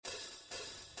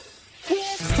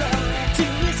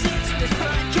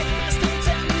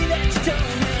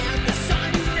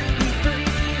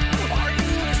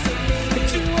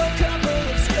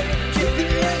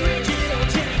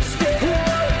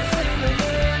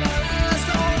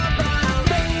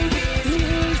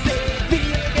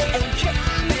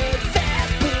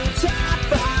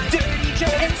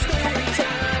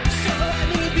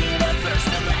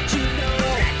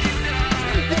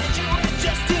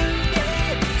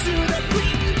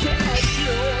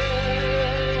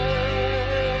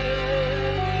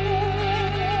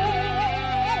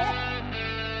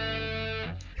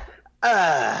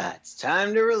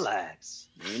time to relax.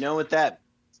 You know what that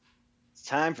means. It's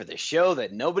time for the show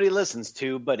that nobody listens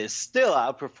to, but is still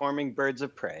outperforming Birds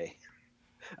of Prey.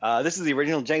 This is the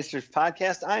original Janksters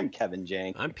podcast. I'm Kevin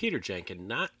Jank. I'm Peter Jank, and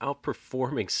not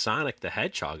outperforming Sonic the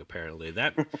Hedgehog, apparently.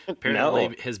 That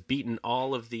apparently has beaten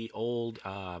all of the old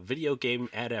video game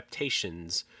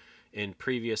adaptations in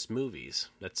previous movies.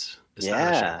 That's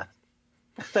astonishing. Yeah,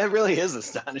 that really is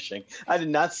astonishing. I did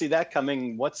not see that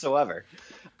coming whatsoever.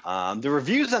 The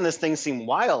reviews on this thing seem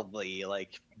wildly,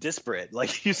 disparate.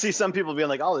 You see some people being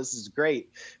like, oh, this is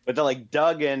great. But they're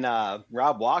Doug and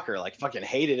Rob Walker, fucking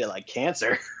hated it like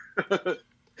cancer.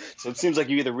 So it seems like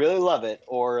you either really love it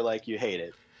or, you hate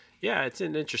it. Yeah, it's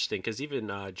interesting because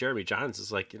even Jeremy Jahns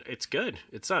is like, it's good.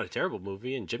 It's not a terrible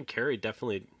movie. And Jim Carrey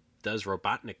definitely does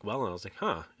Robotnik well. And I was like,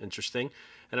 huh, interesting.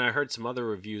 And I heard some other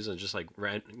reviews and just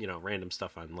random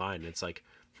stuff online. And it's like,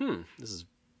 this is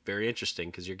very interesting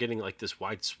because you're getting this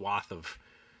wide swath of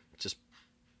just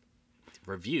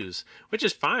reviews, which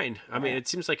is fine. I mean, it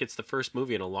seems like it's the first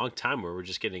movie in a long time where we're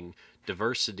just getting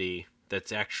diversity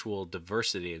that's actual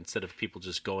diversity instead of people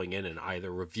just going in and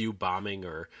either review bombing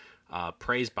or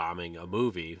praise bombing a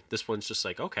movie. This one's just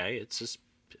okay, it's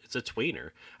a tweener.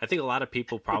 I think a lot of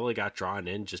people probably got drawn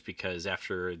in just because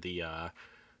after the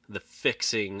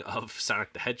fixing of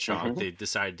Sonic the Hedgehog, they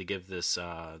decided to give this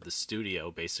the studio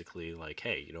basically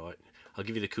hey, you know what? I'll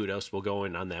give you the kudos. We'll go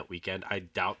in on that weekend. I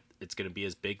doubt it's going to be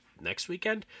as big next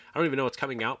weekend. I don't even know what's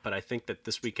coming out, but I think that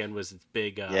this weekend was its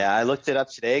big. Yeah, I looked it up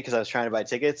today because I was trying to buy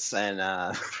tickets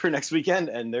and for next weekend,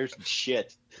 and there's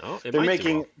shit. Oh, they're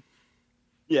making.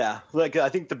 Yeah, I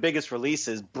think the biggest release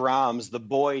is Brahms, The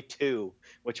Boy 2,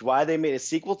 which why they made a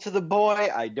sequel to The Boy,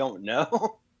 I don't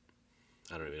know.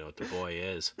 I don't even know what The Boy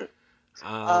is.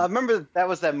 Remember that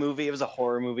was that movie? It was a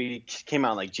horror movie. It came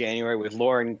out in January with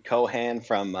Lauren Cohan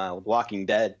from Walking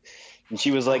Dead. And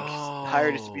she was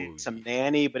hired to be some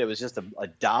nanny, but it was just a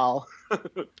doll.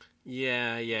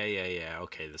 Yeah.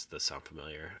 Okay, this does sound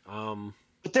familiar.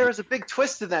 But there was a big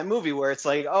twist in that movie where it's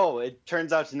it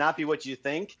turns out to not be what you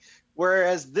think.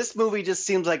 Whereas this movie just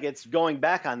seems like it's going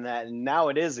back on that, and now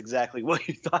it is exactly what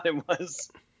you thought it was.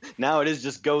 Now it is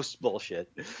just ghost bullshit.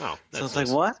 Oh, so it's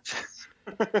nice. What?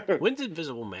 When did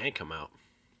Invisible Man come out?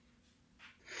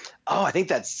 Oh, I think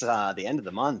that's the end of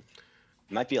the month.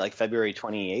 It might be February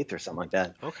 28th or something like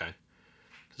that. Okay.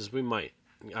 Because we might.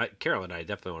 Carol and I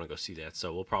definitely want to go see that,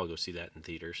 so we'll probably go see that in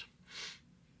theaters.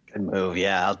 Good move.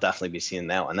 Yeah, I'll definitely be seeing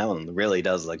that one. That one really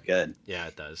does look good. Yeah,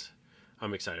 it does.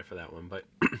 I'm excited for that one. But,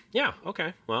 yeah,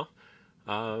 okay. Well,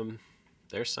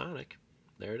 there's Sonic.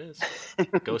 There it is.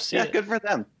 Go see it. Good for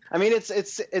them. I mean,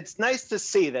 it's nice to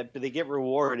see that they get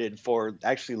rewarded for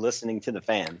actually listening to the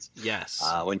fans. Yes.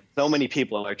 When so many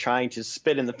people are trying to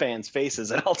spit in the fans'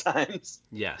 faces at all times.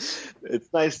 Yes.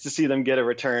 It's nice to see them get a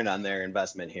return on their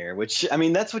investment here, which, I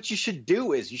mean, that's what you should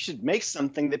do is you should make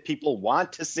something that people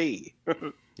want to see.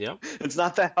 Yep. It's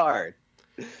not that hard.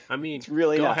 I mean, it's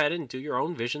really go ahead and do your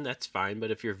own vision. That's fine. But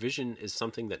if your vision is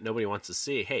something that nobody wants to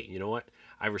see, hey, you know what?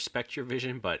 I respect your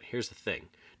vision, but here's the thing.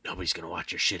 Nobody's going to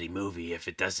watch your shitty movie if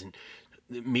it doesn't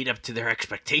meet up to their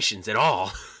expectations at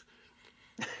all.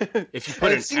 If you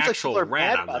put an actual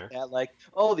rat on there. That,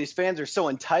 these fans are so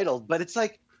entitled. But it's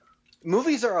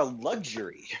movies are a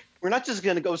luxury. We're not just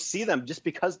going to go see them just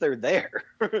because they're there.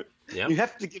 Yep. You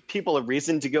have to give people a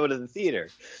reason to go to the theater.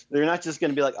 They're not just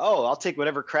going to be I'll take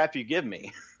whatever crap you give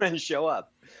me and show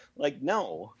up.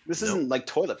 No, this isn't like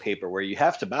toilet paper where you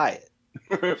have to buy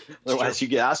it. Otherwise you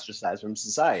get ostracized from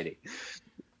society.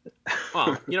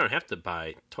 Well, you don't have to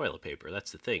buy toilet paper.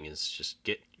 That's the thing is just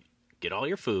get all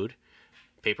your food,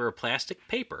 paper or plastic,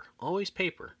 paper. Always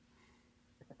paper.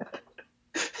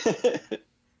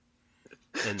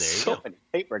 And there you go. Many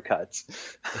paper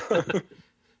cuts.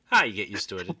 You get used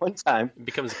to it. One time. It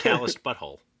becomes a calloused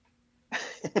butthole.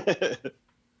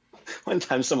 One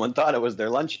time someone thought it was their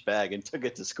lunch bag and took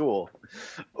it to school.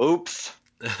 Oops.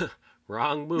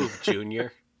 Wrong move,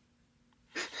 Junior.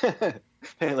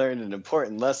 They learned an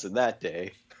important lesson that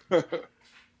day. All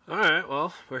right,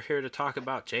 well, we're here to talk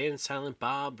about Jay and Silent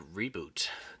Bob Reboot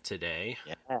today.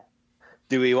 Yeah.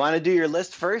 Do we want to do your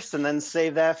list first and then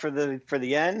save that for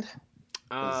the end?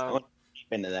 I want to deep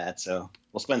into that, so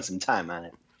we'll spend some time on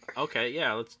it. Okay,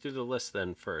 yeah, let's do the list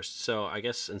then first. So I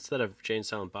guess instead of Jay and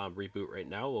Silent Bob Reboot right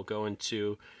now, we'll go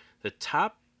into the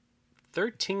top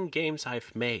 13 games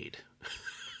I've made.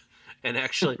 And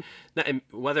actually,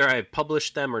 whether I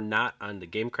published them or not on the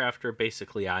Game Crafter,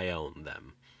 basically I own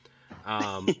them.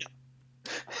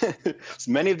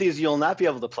 So many of these you'll not be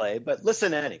able to play, but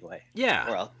listen anyway. Yeah.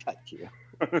 Or I'll cut you.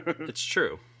 It's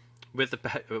true. With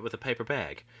a paper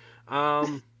bag.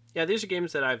 Yeah, these are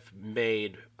games that I've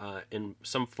made in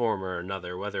some form or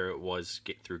another, whether it was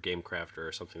through GameCraft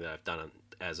or something that I've done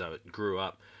as I grew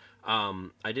up.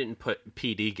 I didn't put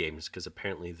PD games because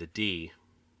apparently the D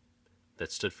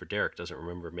that stood for Derek doesn't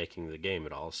remember making the game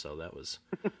at all, so that was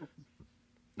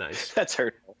nice. That's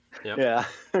hurtful. Yep. Yeah.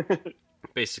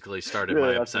 Basically started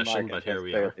Really my obsession, but here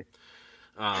we are.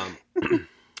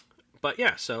 But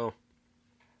yeah, so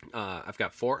I've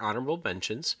got 4 honorable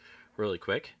mentions really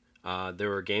quick. There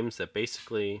were games that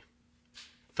basically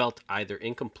felt either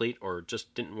incomplete or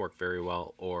just didn't work very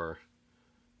well or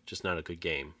just not a good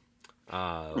game.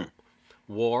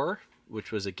 War,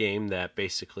 which was a game that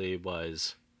basically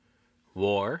was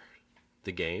War,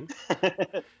 the game.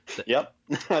 Yep.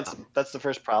 That's the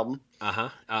first problem.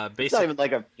 It's not even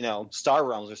like a Star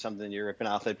Realms or something you're ripping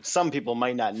off that some people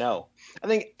might not know. I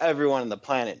think everyone on the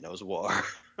planet knows War.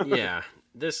 Yeah.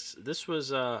 This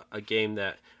was a game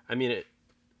that, I mean,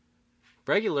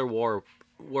 regular War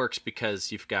works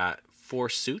because you've got 4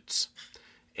 suits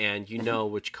and you know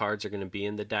which cards are going to be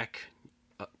in the deck,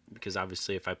 because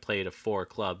obviously if I played a 4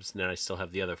 clubs, then I still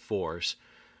have the other 4s.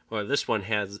 Well, this one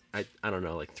has, I don't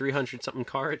know, like 300 something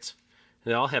cards.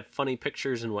 They all have funny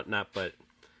pictures and whatnot, but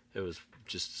it was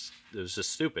just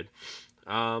stupid.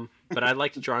 But I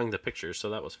liked drawing the pictures, so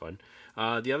that was fun.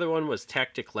 The other one was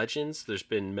Tactic Legends. There's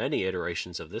been many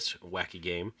iterations of this wacky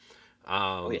game.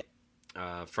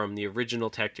 From the original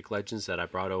Tactic Legends that I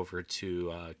brought over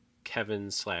to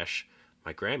Kevin /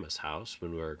 my grandma's house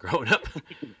when we were growing up.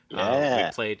 Yeah.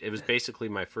 We played. It was basically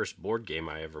my first board game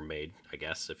I ever made, I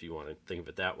guess, if you want to think of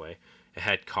it that way. It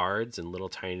had cards and little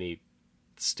tiny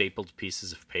stapled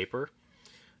pieces of paper.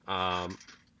 Yeah,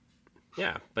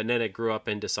 but then it grew up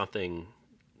into something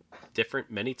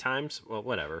different many times. Well,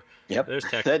 whatever. Yep.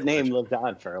 That name lived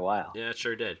on for a while. Yeah, it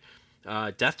sure did.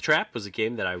 Death Trap was a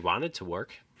game that I wanted to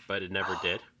work, but it never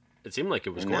did. It seemed like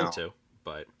it was going to,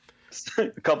 but a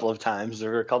couple of times.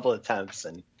 There were a couple of attempts,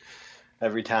 and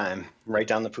every time, right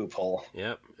down the poop hole.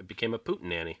 Yep, it became a Putin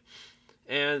nanny.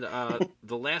 And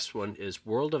the last one is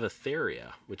World of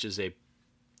Etheria, which is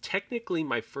technically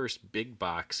my first big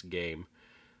box game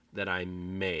that I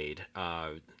made.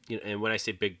 And when I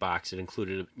say big box, it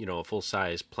included a full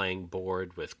size playing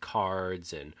board with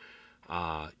cards and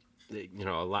a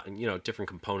lot different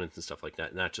components and stuff like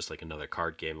that. Not just like another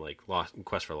card game like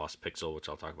Quest for Lost Pixel, which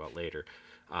I'll talk about later.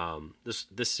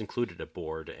 This included a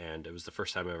board, and it was the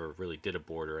first time I ever really did a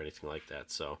board or anything like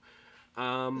that. So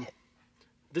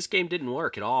this game didn't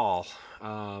work at all.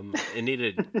 It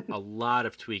needed a lot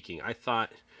of tweaking. I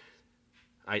thought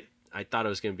it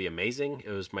was going to be amazing.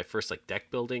 It was my first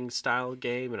deck building style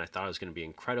game, and I thought it was going to be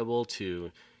incredible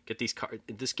to get these cards.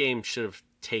 This game should have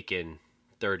taken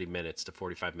 30 minutes to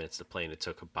 45 minutes to play, and it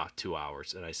took about 2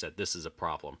 hours. And I said, this is a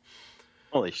problem.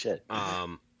 Holy shit.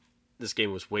 This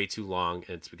game was way too long,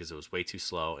 and it's because it was way too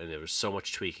slow, and there was so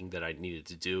much tweaking that I needed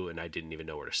to do, and I didn't even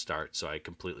know where to start, so I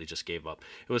completely just gave up.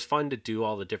 It was fun to do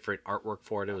all the different artwork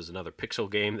for it. It was another pixel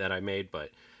game that I made, but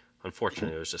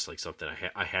unfortunately, it was just something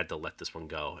I had to let this one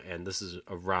go. And this is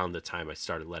around the time I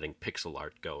started letting pixel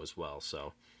art go as well.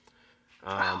 So,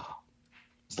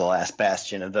 it's the last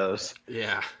bastion of those.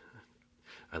 Yeah,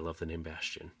 I love the name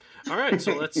Bastion. All right,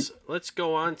 so let's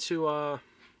go on to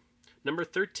number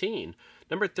 13.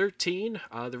 Number 13.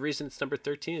 The reason it's number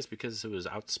 13 is because it was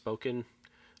outspoken.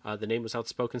 The name was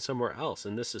outspoken somewhere else,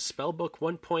 and this is Spellbook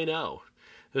 1.0.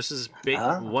 This is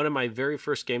one of my very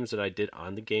first games that I did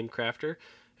on the Game Crafter,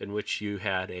 in which you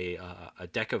had a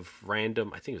deck of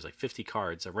random, I think it was 50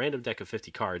 cards, a random deck of 50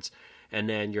 cards, and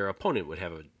then your opponent would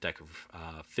have a deck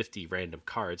of 50 random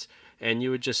cards, and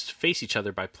you would just face each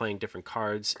other by playing different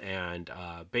cards, and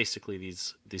basically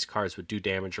these cards would do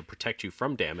damage or protect you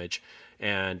from damage,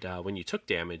 and when you took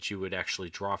damage, you would actually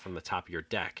draw from the top of your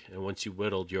deck, and once you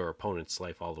whittled your opponent's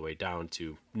life all the way down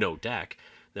to no deck,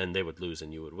 then they would lose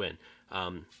and you would win.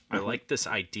 I like this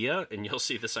idea, and you'll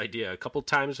see this idea a couple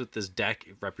times with this deck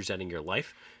representing your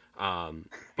life.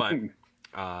 But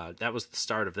that was the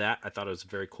start of that. I thought it was a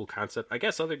very cool concept. I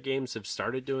guess other games have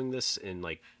started doing this in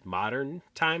modern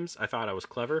times. I thought I was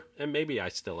clever, and maybe I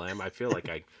still am. I feel like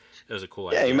it was a cool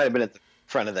idea. Yeah, you might have been at the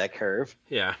front of that curve.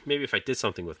 Yeah, maybe if I did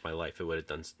something with my life, it would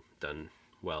have done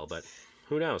well, but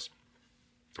who knows?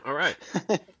 All right.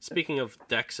 Speaking of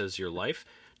decks as your life,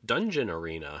 Dungeon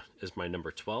Arena is my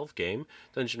number 12 game.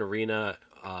 Dungeon Arena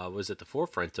was at the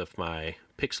forefront of my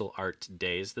pixel art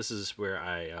days. This is where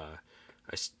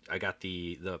I got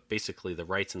the basically the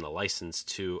rights and the license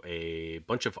to a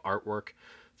bunch of artwork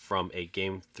from a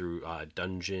game through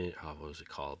Dungeon. What was it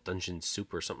called? Dungeon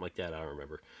Soup or something like that. I don't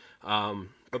remember.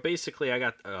 But basically, I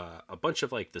got a bunch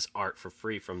of like this art for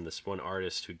free from this one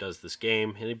artist who does this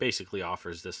game, and he basically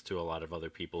offers this to a lot of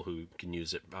other people who can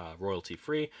use it royalty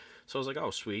free. So I was like, oh,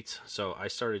 sweet. So I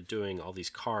started doing all these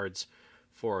cards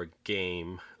for a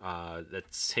game that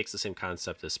takes the same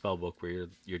concept as Spellbook, where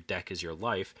your deck is your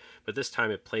life, but this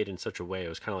time it played in such a way, it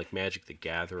was kind of like Magic the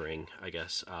Gathering, I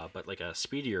guess, but like a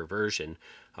speedier version.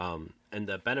 And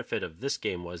the benefit of this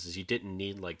game is you didn't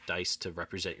need like dice to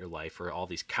represent your life, or all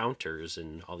these counters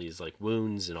and all these like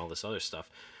wounds and all this other stuff.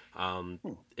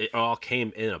 It all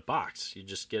came in a box. You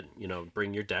just get,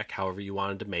 bring your deck however you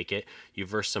wanted to make it. You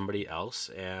verse somebody else,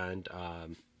 and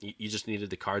you just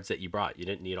needed the cards that you brought. You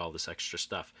didn't need all this extra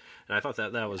stuff. And I thought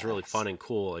that was really fun and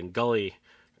cool. And Gully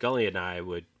and I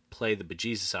would play the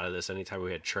bejesus out of this anytime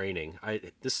we had training.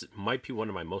 This might be one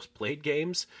of my most played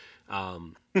games,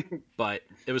 but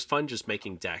it was fun just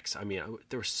making decks. I mean,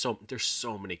 there's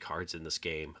so many cards in this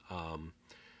game.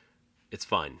 It's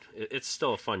fun. It's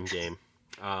still a fun game.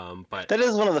 But that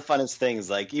is one of the funnest things.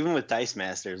 Like, even with Dice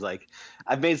Masters, like,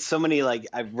 I've made so many, like,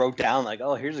 I wrote down like,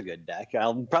 oh, here's a good deck.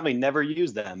 I'll probably never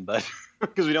use them, but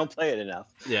because we don't play it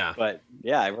enough. Yeah. But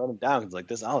yeah, I wrote them down. It's like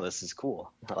this is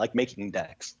cool. I like making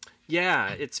decks. Yeah,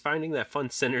 it's finding that fun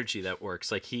synergy that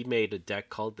works. Like, he made a deck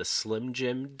called the Slim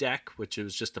Jim deck, which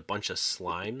was just a bunch of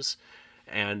slimes.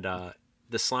 And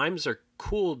the slimes are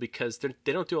cool because they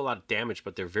don't do a lot of damage,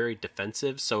 but they're very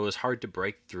defensive, so it was hard to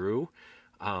break through.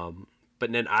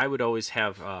 But then I would always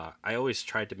have, I always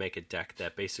tried to make a deck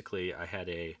that basically I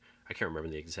can't remember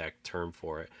the exact term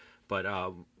for it,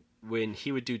 but when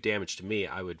he would do damage to me,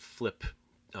 I would flip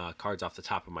cards off the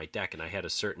top of my deck, and I had a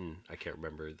certain, I can't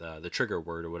remember the trigger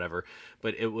word or whatever,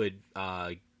 but it would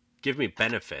give me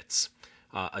benefits,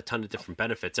 a ton of different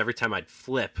benefits. Every time I'd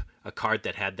flip a card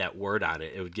that had that word on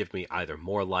it, it would give me either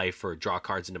more life or draw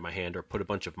cards into my hand or put a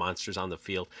bunch of monsters on the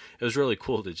field. It was really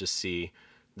cool to just see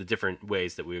the different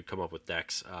ways that we would come up with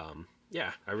decks.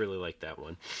 Yeah, I really like that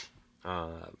one.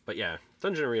 But yeah,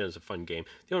 Dungeon Arena is a fun game.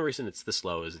 The only reason it's this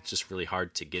low is it's just really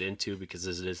hard to get into, because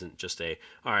it isn't just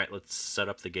all right, let's set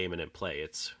up the game and then play.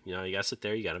 It's, you gotta sit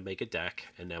there, you gotta make a deck,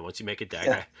 and then once you make a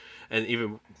deck, and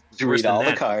even worse than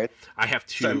that, the cards, I have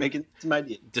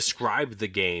to describe the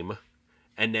game,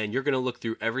 and then you're gonna look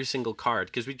through every single card,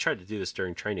 because we tried to do this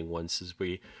during training once, is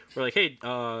we're like, hey,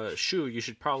 Shu, you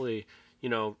should probably,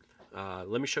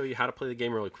 let me show you how to play the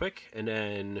game really quick, and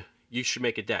then you should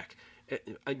make a deck.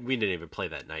 We didn't even play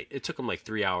that night. It took him like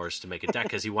 3 hours to make a deck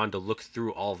because he wanted to look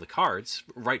through all the cards,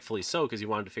 rightfully so, because he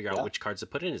wanted to figure out which cards to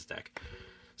put in his deck.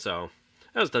 So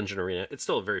that was Dungeon Arena. It's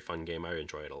still a very fun game. I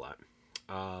enjoy it a lot.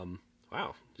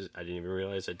 Wow, I didn't even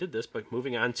realize I did this, but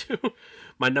moving on to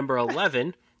my number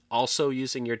 11, also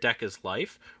using your deck as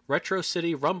life, Retro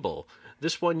City Rumble.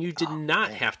 This one, you did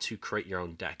not have to create your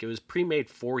own deck. It was pre-made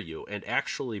for you, and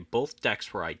actually both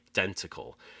decks were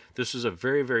identical. This was a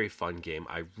very, very fun game.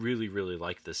 I really, really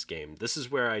like this game. This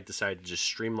is where I decided to just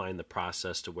streamline the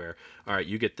process to where, all right,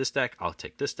 you get this deck, I'll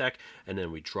take this deck, and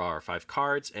then we draw our 5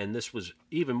 cards. And this was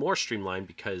even more streamlined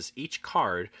because each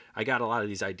card, I got a lot of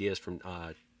these ideas from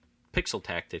Pixel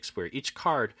Tactics, where each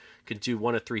card could do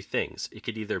one of 3 things. It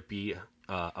could either be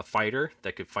a fighter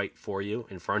that could fight for you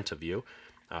in front of you,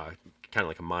 kind of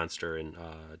like a monster in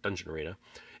Dungeon Arena.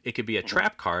 It could be a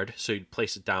trap card, so you'd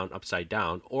place it down upside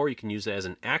down, or you can use it as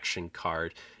an action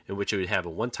card, in which it would have a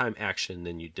one-time action,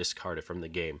 then you discard it from the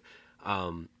game.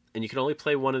 And you can only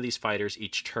play one of these fighters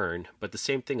each turn, but the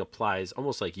same thing applies,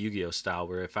 almost like Yu-Gi-Oh style,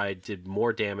 where if I did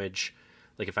more damage,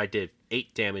 like if I did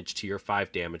 8 damage to your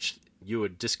 5 damage, you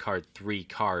would discard 3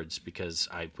 cards because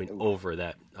I went over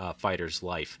that fighter's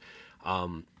life.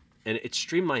 And it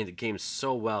streamlined the game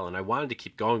so well, and I wanted to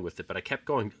keep going with it, but I kept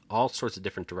going all sorts of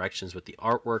different directions with the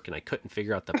artwork, and I couldn't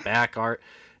figure out the back art,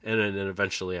 and then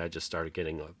eventually I just started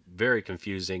getting very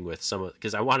confusing with some of,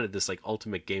 because I wanted this like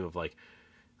ultimate game of like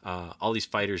all these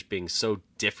fighters being so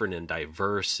different and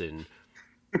diverse, and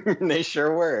they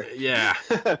sure were. Yeah.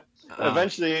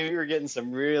 Eventually we were getting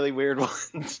some really weird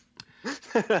ones.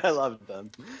 I loved them.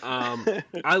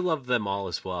 I love them all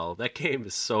as well. That game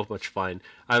is so much fun.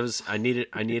 I needed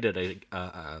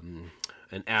an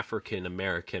African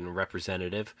American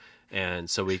representative, and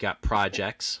so we got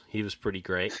Projects. He was pretty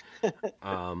great.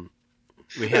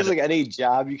 We had like any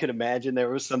job you could imagine there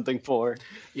was something for.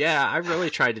 Yeah, I really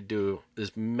tried to do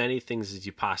as many things as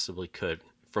you possibly could,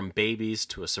 from babies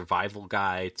to a survival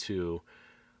guy to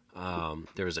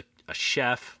there was a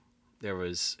chef. There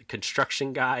was a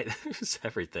construction guy. There was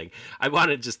everything. I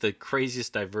wanted just the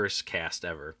craziest diverse cast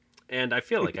ever. And I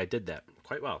feel like I did that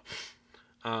quite well.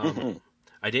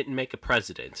 I didn't make a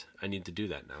president. I need to do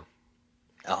that now.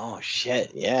 Oh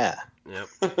shit! Yeah.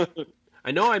 Yep.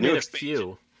 I know I New made a expansion.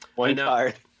 few. One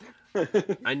card.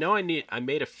 I know I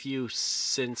made a few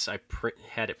since I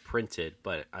had it printed,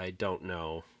 but I don't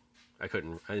know. I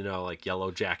couldn't. I know like Yellow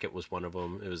Jacket was one of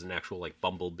them. It was an actual like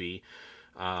bumblebee,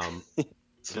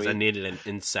 because I needed an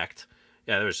insect.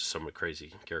 Yeah, there was just so many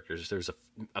crazy characters. There was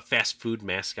a fast food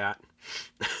mascot.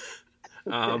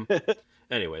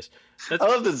 Anyways, I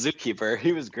love the zookeeper.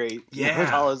 He was great. Yeah,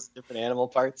 with all his different animal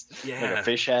parts. Yeah, like a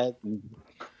fish head.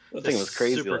 That thing was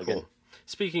crazy super looking. cool.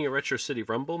 Speaking of Retro City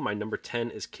Rumble, my number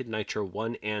 10 is Kid Nitro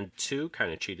 1 and 2.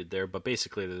 Kind of cheated there, but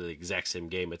basically they're the exact same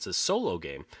game. It's a solo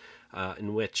game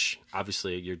in which,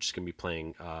 obviously, you're just going to be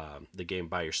playing the game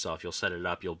by yourself. You'll set it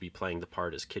up. You'll be playing the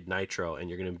part as Kid Nitro, and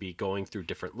you're going to be going through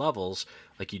different levels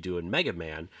like you do in Mega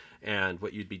Man. And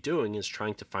what you'd be doing is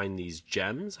trying to find these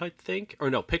gems, I think.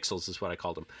 Or no, pixels is what I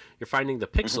called them. You're finding the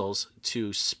pixels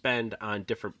to spend on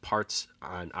different parts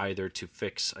on either to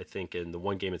fix, I think in the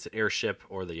one game it's an airship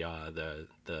or the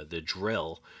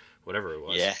drill, whatever it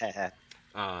was. Yeah.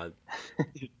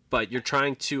 But you're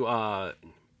trying to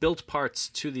build parts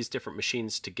to these different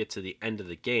machines to get to the end of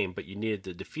the game, but you needed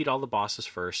to defeat all the bosses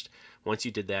first. Once you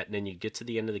did that, and then you get to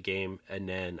the end of the game, and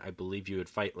then I believe you would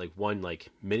fight like one like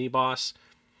mini boss,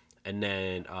 and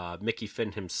then Mickey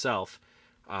Finn himself.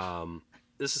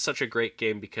 This is such a great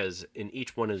game because in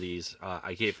each one of these,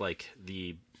 I gave like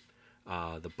the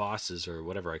bosses or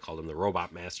whatever I call them, the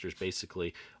robot masters,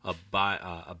 basically a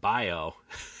bio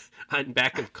on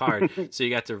back of card, so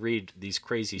you got to read these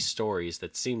crazy stories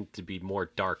that seem to be more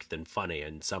dark than funny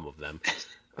in some of them.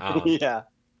 Yeah.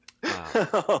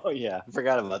 Oh yeah, I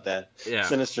forgot about that. Yeah.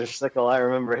 Sinister Sickle, I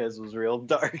remember his was real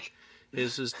dark.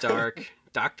 His was dark.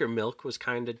 Dr. Milk was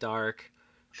kind of dark.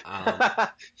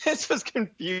 This was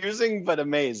confusing but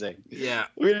amazing. Yeah.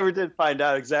 We never did find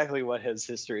out exactly what his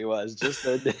history was, just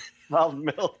that involved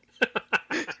milk.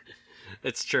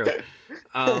 It's true.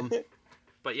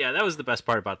 But yeah, that was the best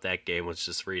part about that game, was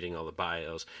just reading all the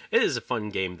bios. It is a fun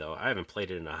game, though. I haven't played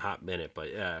it in a hot minute,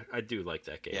 but yeah, I do like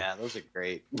that game. Yeah, those are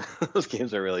great. Those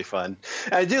games are really fun.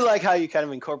 And I do like how you kind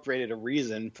of incorporated a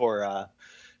reason for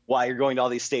why you're going to all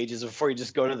these stages before you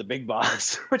just go to the big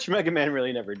boss, which Mega Man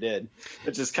really never did.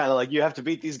 It's just kind of like, you have to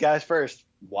beat these guys first.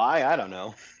 Why? I don't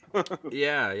know.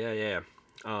 Yeah.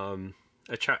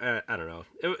 I don't know.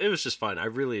 It was just fun. I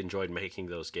really enjoyed making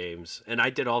those games, and I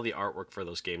did all the artwork for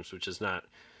those games, which is not,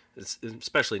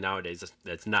 especially nowadays,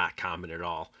 that's not common at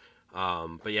all.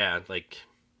 But yeah, like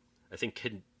I think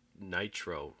Kid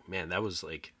Nitro, man, that was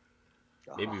like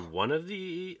maybe one of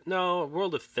the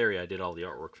World of Theory. I did all the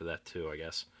artwork for that too, I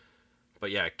guess. But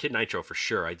yeah, Kid Nitro for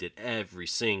sure. I did every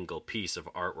single piece of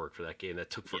artwork for that game. That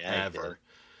took forever. Yeah,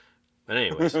 but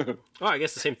anyways, I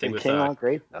guess the same thing with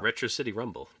Retro City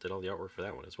Rumble. Did all the artwork for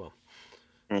that one as well.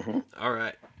 Mm-hmm. All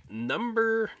right,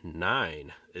 number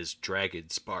 9 is Dragon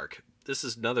Spark. This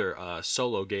is another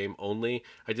solo game only.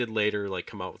 I did later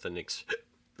come out with an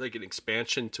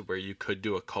expansion to where you could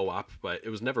do a co-op, but it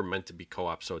was never meant to be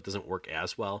co-op, so it doesn't work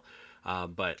as well.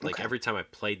 But every time I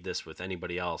played this with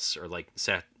anybody else or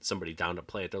sat somebody down to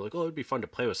play it, they're like, oh, it'd be fun to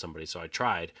play with somebody. So I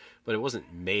tried, but it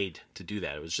wasn't made to do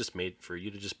that. It was just made for you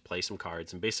to just play some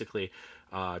cards. And basically,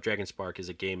 Dragon Spark is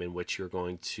a game in which you're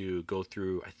going to go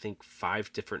through, I think,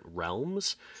 5 different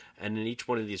realms. And in each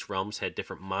one of these realms had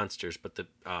different monsters, but it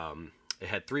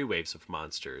had 3 waves of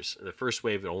monsters. The first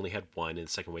wave, it only had 1, and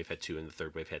the second wave had 2, and the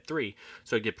third wave had 3.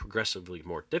 So it get progressively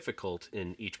more difficult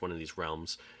in each one of these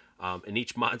realms. And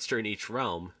each monster in each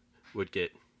realm would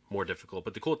get more difficult.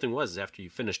 But the cool thing was, after you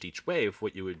finished each wave,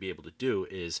 what you would be able to do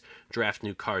is draft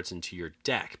new cards into your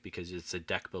deck, because it's a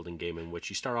deck building game in which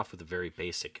you start off with a very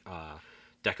basic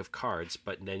deck of cards,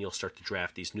 but then you'll start to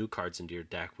draft these new cards into your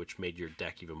deck, which made your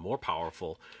deck even more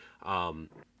powerful. And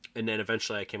then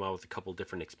eventually I came out with a couple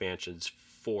different expansions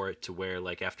for it, to where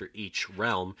after each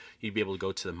realm, you'd be able to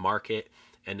go to the market,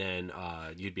 and then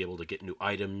you'd be able to get new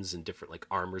items and different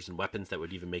armors and weapons that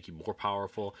would even make you more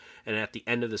powerful. And at the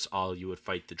end of this all, you would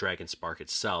fight the Dragon Spark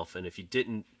itself. And if you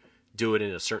didn't do it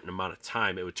in a certain amount of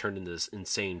time, it would turn into this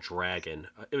insane dragon.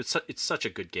 It's such a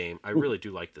good game. I really do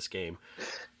like this game.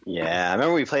 Yeah, I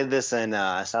remember we played this in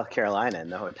South Carolina in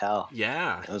the hotel.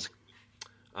 Yeah. It was...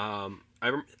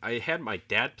 I had my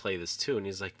dad play this too, and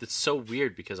he's like, "That's so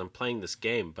weird because I'm playing this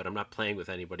game, but I'm not playing with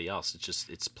anybody else.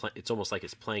 It's almost like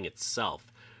it's playing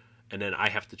itself, and then I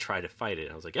have to try to fight it."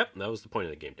 And I was like, "Yep, that was the point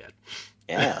of the game, Dad."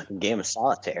 Yeah, like a game of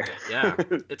solitaire. Yeah,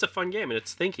 it's a fun game, and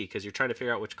it's thinky because you're trying to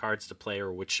figure out which cards to play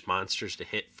or which monsters to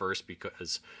hit first.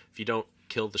 Because if you don't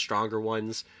kill the stronger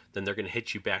ones, then they're going to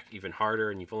hit you back even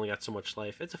harder, and you've only got so much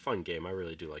life. It's a fun game. I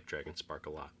really do like Dragon Spark a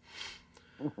lot.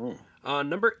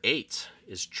 Number 8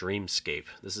 is Dreamscape.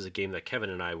 This is a game that Kevin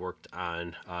and I worked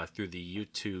on through the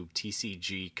YouTube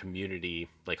TCG community,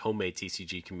 like homemade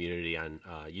TCG community on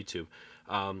YouTube.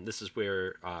 This is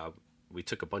where we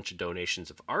took a bunch of donations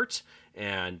of art,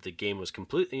 and the game was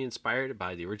completely inspired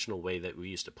by the original way that we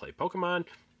used to play Pokemon.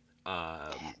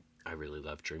 I really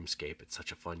love Dreamscape. It's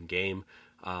such a fun game.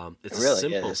 It's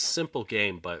really a simple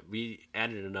game, but we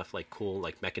added enough like cool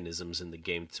like mechanisms in the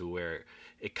game to where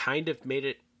it kind of made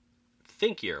it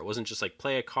thinkier. It wasn't just like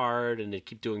play a card and then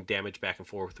keep doing damage back and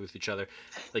forth with each other.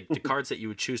 Like the cards that you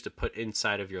would choose to put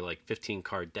inside of your like 15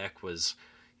 card deck was,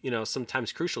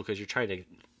 sometimes crucial because you're trying to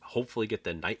hopefully get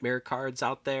the nightmare cards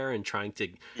out there and trying to,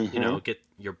 get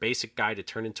your basic guy to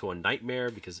turn into a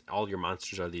nightmare because all your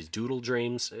monsters are these doodle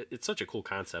dreams. It's such a cool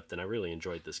concept, and I really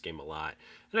enjoyed this game a lot,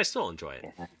 and I still enjoy it.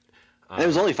 Yeah. And it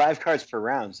was only 5 cards per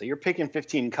round, so you're picking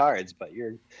 15 cards, but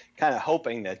you're kind of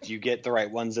hoping that you get the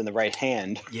right ones in the right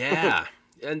hand. Yeah,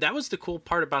 and that was the cool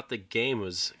part about the game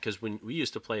was because when we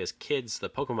used to play as kids, the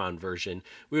Pokemon version,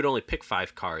 we would only pick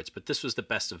 5 cards, but this was the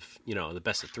best of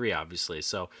 3, obviously.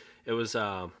 So it was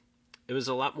a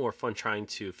lot more fun trying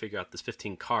to figure out this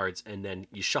 15 cards, and then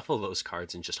you shuffle those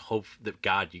cards and just hope that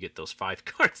God you get those 5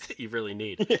 cards that you really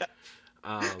need. Yeah,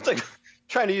 it's like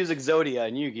trying to use Exodia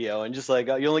and Yu-Gi-Oh! And just like,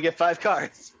 you only get 5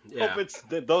 cards. Yeah. Hope it's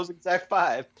those exact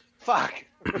 5. Fuck.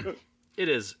 It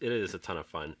is a ton of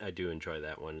fun. I do enjoy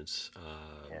that one. It's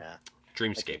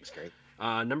Dreamscape. Great.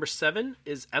 Number 7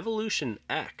 is Evolution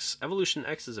X. Evolution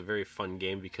X is a very fun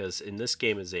game because in this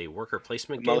game is a worker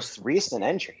placement game. Most recent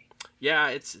entry. Yeah,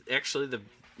 it's actually the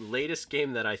latest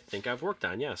game that I think I've worked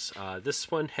on, yes.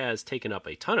 This one has taken up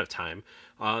a ton of time.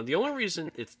 The only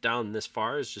reason it's down this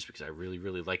far is just because I really,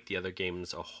 really like the other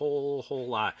games a whole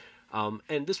lot.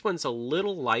 And this one's a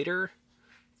little lighter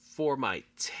for my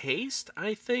taste,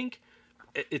 I think.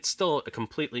 It's still a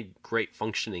completely great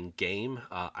functioning game.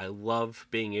 I love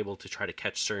being able to try to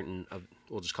catch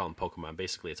we'll just call them Pokemon.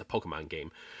 Basically, it's a Pokemon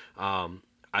game.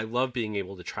 I love being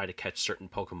able to try to catch certain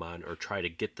Pokemon or try to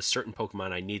get the certain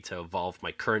Pokemon I need to evolve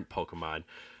my current Pokemon.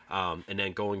 And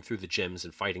then going through the gyms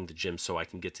and fighting the gyms so I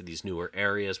can get to these newer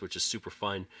areas, which is super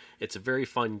fun. It's a very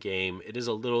fun game. It is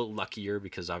a little luckier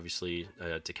because obviously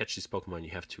to catch these Pokemon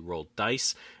you have to roll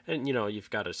dice. And, you've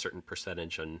got a certain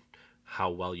percentage on how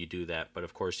well you do that. But,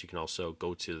 of course, you can also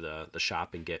go to the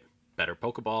shop and get better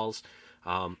Pokeballs.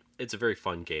 It's a very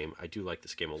fun game. I do like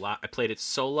this game a lot. I played it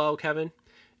solo, Kevin,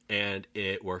 and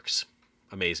it works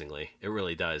amazingly. It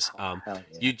really does. Yeah.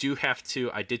 You do have to,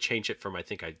 I did change it from, I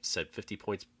think I said 50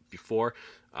 points before.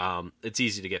 It's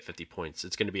easy to get 50 points.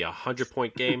 It's going to be a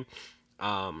 100-point game.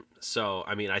 So,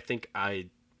 I think I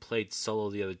played solo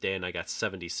the other day and I got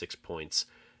 76 points.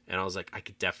 And I was like, I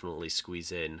could definitely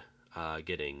squeeze in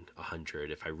getting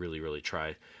 100 if I really, really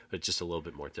try. But it's just a little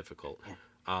bit more difficult.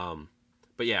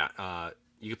 But yeah,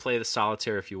 you could play the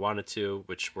solitaire if you wanted to,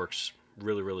 which works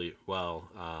really, really well.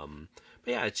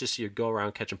 But yeah, it's just you go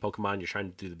around catching Pokemon. You're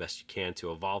trying to do the best you can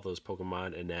to evolve those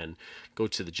Pokemon and then go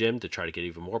to the gym to try to get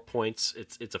even more points.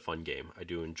 It's a fun game. I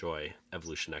do enjoy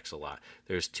Evolution X a lot.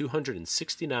 There's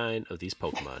 269 of these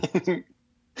Pokemon.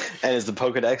 And is the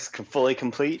Pokedex fully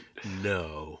complete?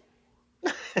 No.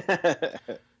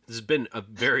 This has been a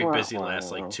very busy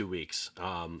last 2 weeks.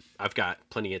 I've got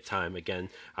plenty of time. Again,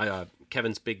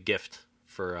 Kevin's big gift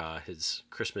for his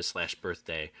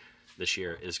Christmas/birthday this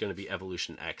year is going to be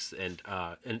Evolution X, and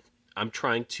I'm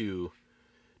trying to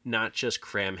not just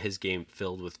cram his game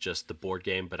filled with just the board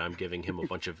game, but I'm giving him a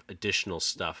bunch of additional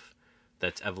stuff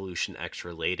that's Evolution X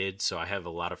related. So I have a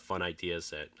lot of fun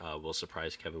ideas that will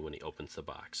surprise Kevin when he opens the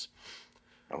box.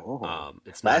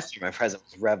 Last year my present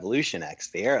was Revolution X,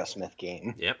 the Aerosmith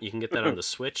game. Yep, you can get that on the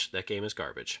Switch. That game is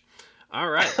garbage. All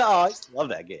right. I used to love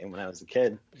that game when I was a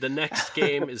kid. The next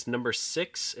game is number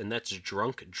 6, and that's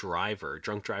Drunk Driver.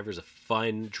 Drunk Driver is a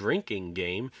fun drinking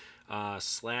game / I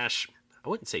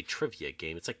wouldn't say trivia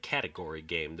game. It's a category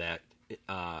game that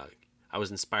I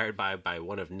was inspired by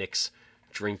one of Nick's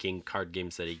drinking card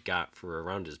games that he got for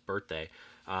around his birthday.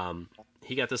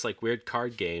 He got this weird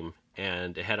card game,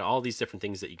 and it had all these different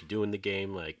things that you could do in the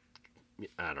game,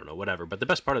 I don't know, whatever. But the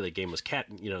best part of the game was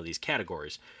these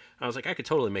categories. And I was like, I could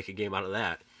totally make a game out of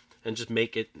that and just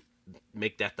make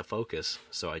that the focus.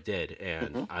 So I did,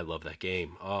 and I love that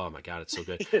game. Oh my God, it's so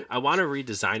good. I want to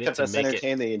redesign it to make it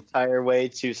entertained the entire way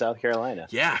to South Carolina.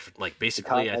 Yeah,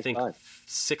 basically, I think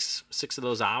six of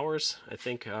those hours I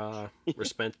think were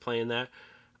spent playing that.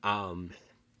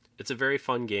 It's a very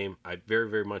fun game. I very,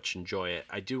 very much enjoy it.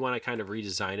 I do want to kind of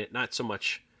redesign it, not so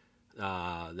much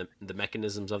the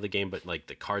mechanisms of the game, but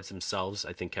the cards themselves.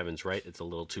 I think Kevin's right. It's a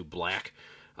little too black.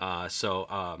 So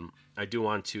I do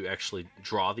want to actually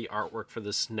draw the artwork for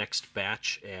this next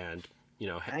batch and,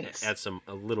 Nice. add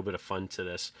a little bit of fun to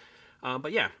this.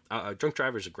 But yeah, Drunk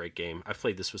Driver is a great game. I've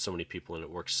played this with so many people, and it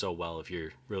works so well if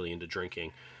you're really into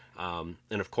drinking. And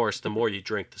of course, the more you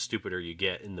drink, the stupider you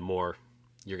get, and the more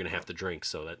you're going to have to drink.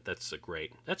 So that's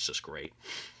just great.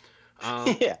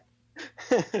 Yeah.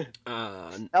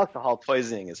 Alcohol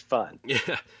poisoning is fun.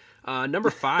 Yeah.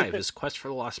 Number 5 is Quest for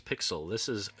the Lost Pixel. This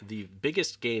is the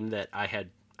biggest game that I had.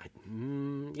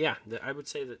 I would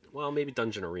say that, well, maybe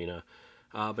Dungeon Arena.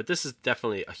 But this is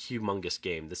definitely a humongous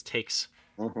game. This takes,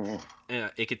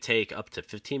 it could take up to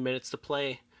 15 minutes to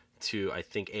play to, I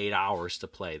think, 8 hours to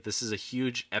play. This is a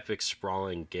huge, epic,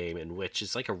 sprawling game in which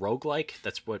it's like a roguelike.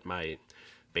 That's what my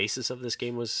basis of this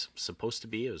game was supposed to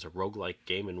be. It was a roguelike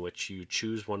game in which you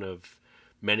choose one of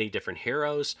many different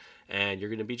heroes, and you're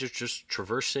going to be just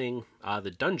traversing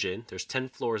the dungeon. There's 10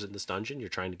 floors in this dungeon. You're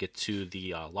trying to get to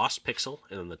the Lost Pixel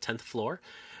and on the 10th floor.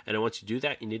 And then once you do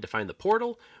that, you need to find the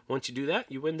portal. Once you do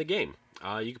that, you win the game.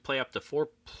 You can play up to 4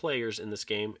 players in this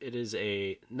game. It is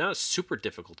not a super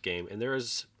difficult game, and there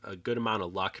is a good amount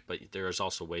of luck, but there is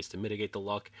also ways to mitigate the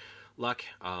luck.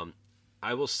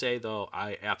 I will say, though,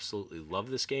 I absolutely love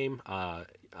this game.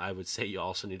 I would say you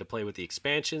also need to play with the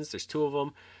expansions. There's 2 of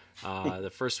them.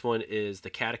 The first one is The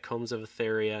Catacombs of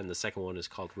Etheria, and the second one is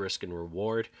called Risk and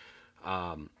Reward.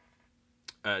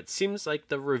 It seems like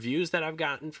the reviews that I've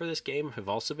gotten for this game have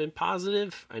also been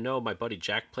positive. I know my buddy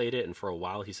Jack played it, and for a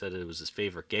while he said it was his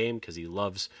favorite game because he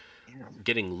loves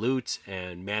getting loot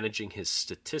and managing his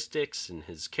statistics and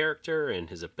his character and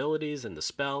his abilities and the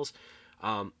spells.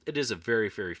 It is a very,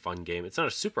 very fun game. It's not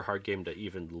a super hard game to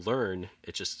even learn.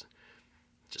 It just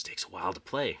takes a while to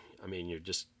play. I mean, you're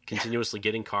just continuously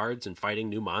getting cards and fighting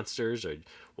new monsters or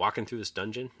walking through this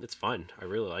dungeon. It's fun. I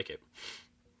really like it.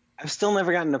 I've still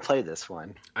never gotten to play this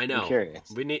one. I know. I'm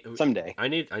curious. Someday. I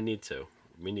need to.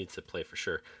 We need to play for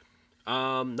sure.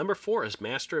 Number 4 is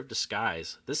Master of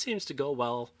Disguise. This seems to go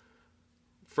well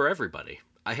for everybody.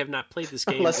 I have not played this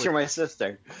game unless you're my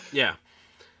sister. Yeah.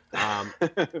 I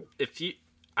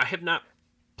have not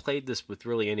played this with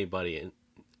really anybody in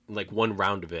like one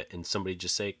round of it, and somebody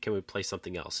just say, "Can we play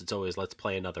something else?" It's always, "Let's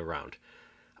play another round."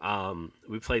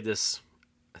 We played this,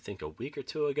 I think, a week or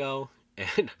 2 ago,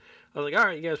 and I was like, "All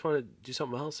right, you guys want to do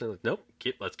something else?" And they're like, "Nope,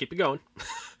 let's keep it going."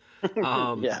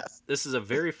 Yes. This is a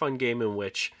very fun game in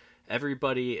which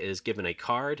everybody is given a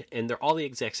card, and they're all the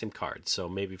exact same cards. So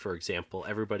maybe, for example,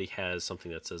 everybody has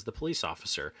something that says the police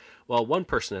officer. Well, one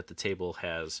person at the table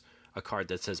has a card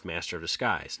that says Master of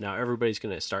Disguise. Now everybody's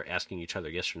going to start asking each other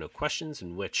yes or no questions,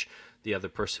 in which the other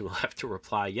person will have to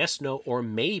reply yes, no, or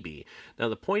maybe. Now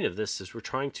the point of this is we're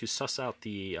trying to suss out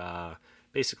the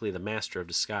basically the Master of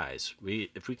Disguise.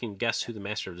 If we can guess who the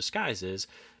Master of Disguise is,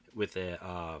 with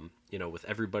with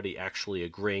everybody actually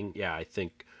agreeing, yeah, I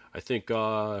think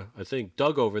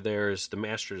Doug over there is the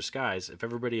Master of Disguise. If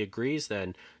everybody agrees,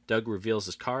 then Doug reveals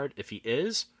his card. If he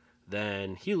is,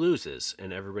 then he loses,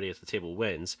 and everybody at the table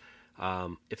wins.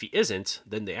 If he isn't,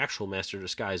 then the actual Master of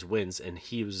Disguise wins, and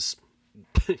he was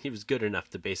good enough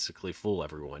to basically fool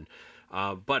everyone.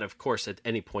 But of course, at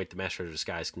any point, the Master of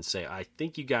Disguise can say, "I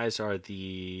think you guys are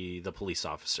the police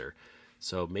officer."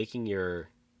 So making your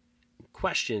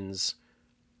questions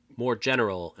more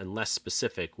general and less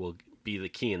specific will be the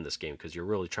key in this game, because you're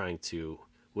really trying to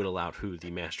whittle out who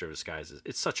the Master of Disguise is.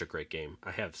 It's such a great game.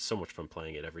 I have so much fun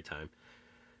playing it every time.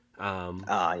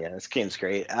 Yeah, this game's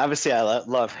great. Obviously, I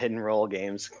love hidden role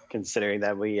games, considering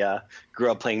that we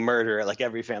grew up playing murder at like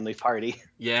every family party.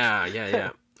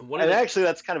 Yeah. Actually,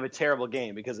 that's kind of a terrible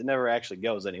game because it never actually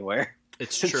goes anywhere.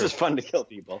 It's true. It's just fun to kill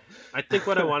people. I think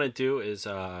what I want to do is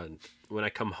when I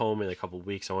come home in a couple of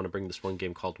weeks, I want to bring this one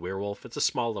game called Werewolf. It's a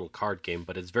small little card game,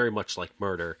 but it's very much like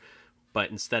murder. But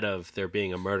instead of there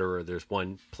being a murderer, there's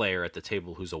one player at the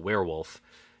table who's a werewolf.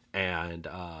 And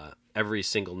every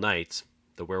single night,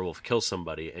 the werewolf kills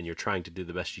somebody, and you're trying to do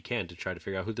the best you can to try to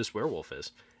figure out who this werewolf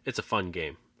is. It's a fun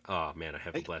game. Oh, man, I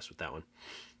have a blast with that one.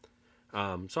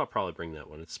 So I'll probably bring that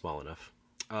one. It's small enough.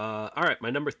 All right, my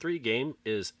number 3 game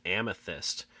is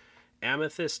Amethyst.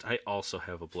 Amethyst, I also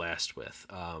have a blast with.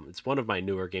 It's one of my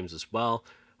newer games as well.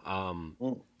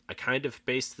 I kind of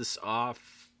based this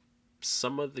off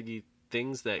some of the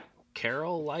things that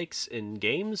Carol likes in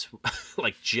games,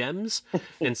 like gems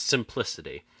and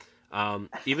simplicity.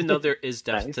 Even though there is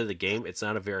depth to the game, it's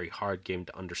not a very hard game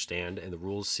to understand, and the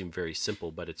rules seem very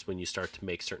simple, but it's when you start to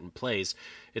make certain plays,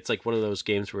 it's like one of those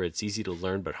games where it's easy to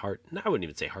learn, but hard, I wouldn't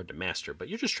even say hard to master, but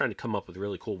you're just trying to come up with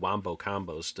really cool wombo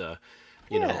combos to,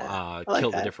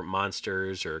 kill the different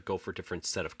monsters or go for a different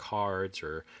set of cards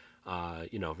or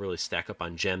really stack up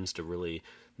on gems to really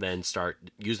then start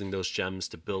using those gems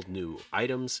to build new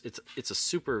items. It's a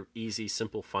super easy,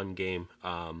 simple, fun game.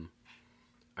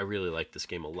 I really like this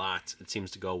game a lot. It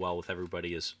seems to go well with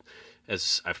everybody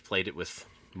as I've played it with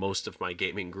most of my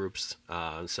gaming groups.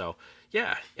 So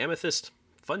yeah, Amethyst,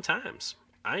 fun times.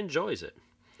 I enjoys it.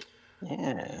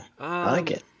 Yeah, I like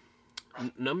it.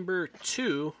 Number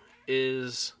 2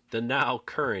 is the now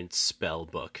current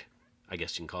Spellbook. I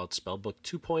guess you can call it Spellbook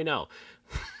 2.0.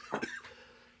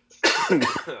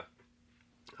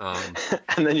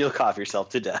 And then you'll cough yourself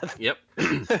to death. Yep.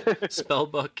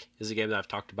 Spellbook is a game that I've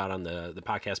talked about on the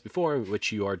podcast before, in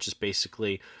which you are just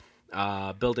basically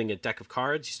building a deck of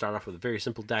cards. You start off with a very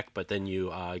simple deck, but then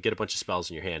you get a bunch of spells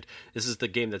in your hand. This is the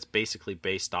game that's basically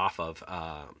based off of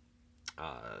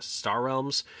Star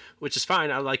Realms, which is fine.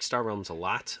 I like Star Realms a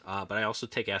lot, but I also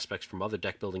take aspects from other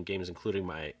deck building games, including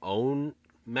my own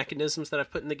mechanisms that I've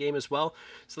put in the game as well.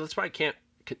 So that's why I can't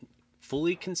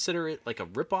fully consider it like a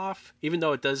ripoff, even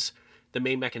though it does. The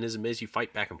main mechanism is you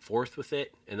fight back and forth with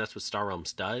it, and that's what Star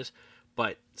Realms does.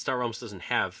 But Star Realms doesn't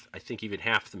have, I think, even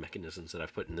half the mechanisms that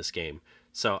I've put in this game.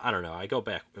 So I don't know. I go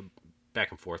back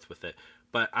and forth with it.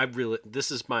 But this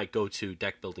is my go-to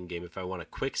deck building game. If I want a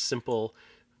quick, simple,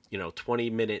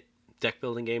 20-minute deck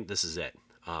building game, this is it.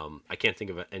 I can't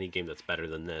think of any game that's better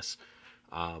than this.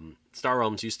 Star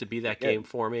Realms used to be that game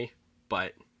for me,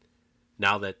 but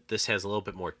now that this has a little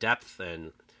bit more depth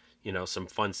and some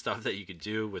fun stuff that you could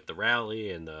do with the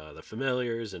rally and the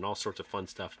familiars and all sorts of fun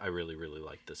stuff, I really, really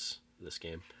like this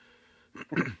game.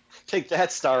 Take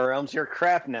that, Star Realms. You're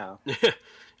crap now.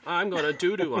 I'm gonna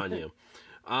doo-doo on you.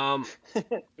 All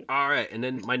right, and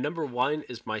then my number 1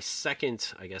 is my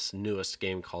second, I guess, newest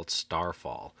game called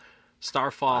Starfall.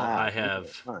 Starfall, I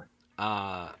have.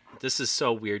 This is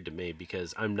so weird to me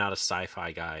because I'm not a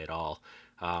sci-fi guy at all.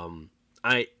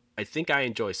 I think I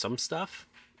enjoy some stuff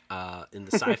in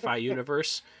the sci-fi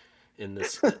universe. In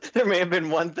this, there may have been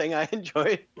one thing I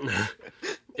enjoyed.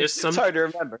 It's hard to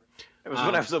remember. It was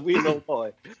when I was a wee little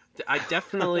boy. I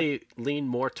definitely lean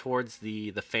more towards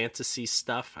the fantasy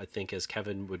stuff. I think, as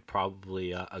Kevin would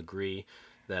probably agree,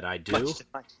 that I do.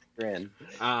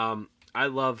 I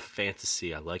love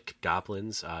fantasy. I like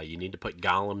goblins. You need to put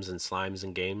golems and slimes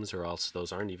in games, or else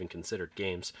those aren't even considered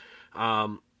games.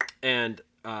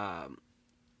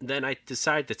 Then I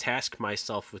decided to task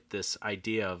myself with this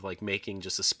idea of like making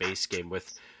just a space game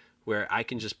where I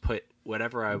can just put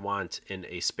whatever I want in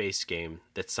a space game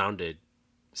that sounded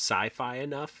sci-fi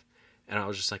enough, and I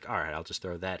was just like, all right, I'll just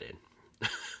throw that in.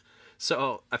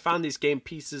 So I found these game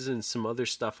pieces and some other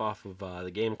stuff off of the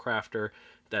Game Crafter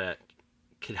that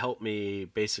could help me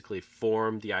basically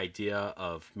form the idea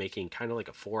of making kind of like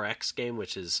a 4X game,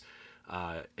 which is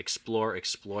explore,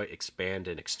 exploit, expand,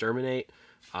 and exterminate.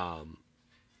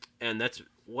 And that's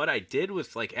what I did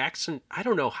with like accent. I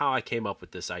don't know how I came up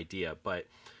with this idea, but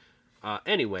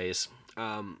anyways,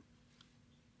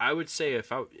 I would say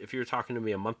if you were talking to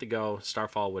me a month ago,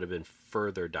 Starfall would have been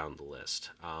further down the list.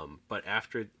 But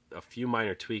after a few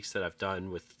minor tweaks that I've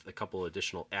done with a couple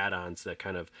additional add-ons that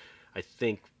kind of, I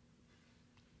think,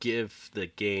 give the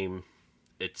game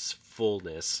its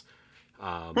fullness,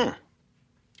 I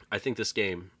think this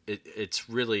game, it's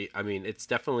really, I mean, it's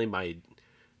definitely my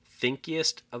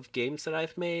thinkiest of games that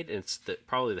I've made, and it's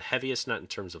probably the heaviest, not in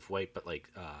terms of weight, but like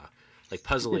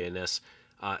puzzliness.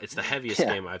 It's the heaviest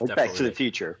game I've definitely Back to the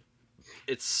Future.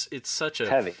 It's such a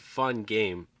heavy, fun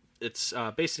game. It's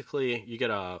basically you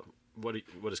get what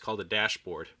is called a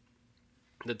dashboard.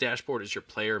 The dashboard is your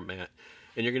player mat,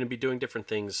 and you're going to be doing different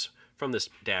things from this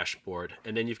dashboard.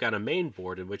 And then you've got a main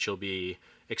board in which you'll be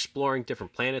exploring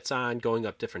different planets on, going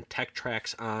up different tech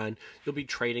tracks on. You'll be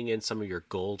trading in some of your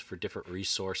gold for different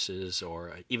resources,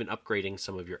 or even upgrading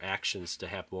some of your actions to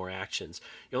have more actions.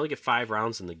 You only get 5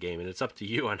 rounds in the game, and it's up to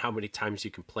you on how many times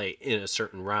you can play in a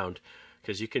certain round,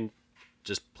 because you can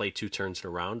just play 2 turns in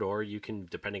a round, or you can,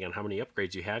 depending on how many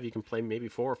upgrades you have, you can play maybe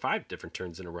 4 or 5 different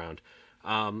turns in a round.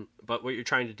 But what you're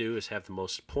trying to do is have the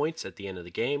most points at the end of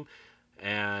the game,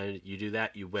 and you do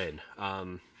that, you win.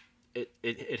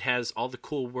 It has all the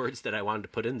cool words that I wanted to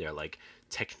put in there, like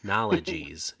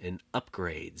technologies and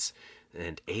upgrades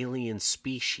and alien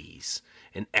species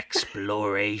and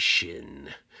exploration,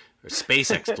 or space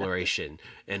exploration,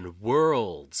 and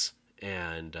worlds,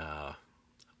 and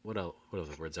what are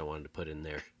the words I wanted to put in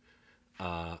there?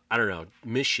 I don't know.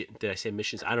 Mission. Did I say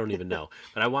missions? I don't even know.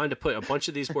 But I wanted to put a bunch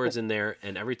of these words in there,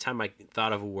 and every time I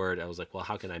thought of a word, I was like, well,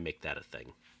 how can I make that a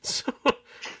thing?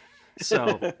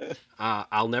 So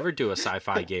I'll never do a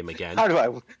sci-fi game again. How do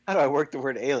I work the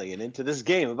word alien into this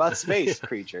game about space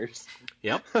creatures?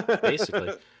 Yep,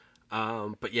 basically.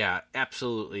 But yeah,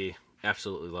 absolutely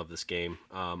Absolutely love this game.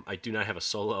 I do not have a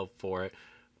solo for it,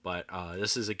 but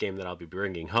this is a game that I'll be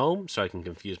bringing home so I can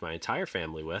confuse my entire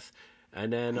family with,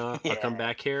 and then I'll come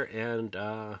back here and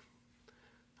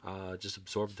just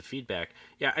absorb the feedback.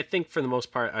 Yeah, I think for the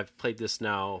most part, I've played this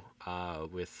now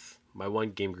with my one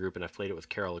game group, and I've played it with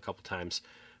Carol a couple times,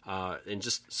 and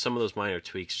just some of those minor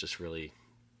tweaks just really,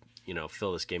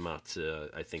 fill this game out to,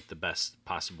 I think, the best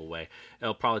possible way.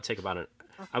 It'll probably take about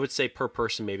I would say per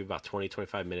person, maybe about 20,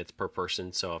 25 minutes per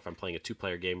person. So if I'm playing a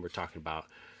 2-player game, we're talking about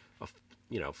a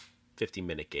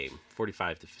 50-minute game,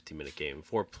 45 to 50-minute game.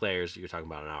 4 players, you're talking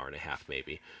about an hour and a half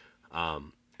maybe.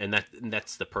 And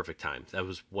that's the perfect time. That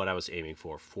was what I was aiming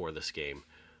for this game.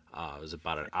 It was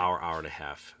about an hour and a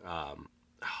half. I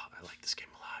like this game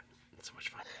a lot. It's so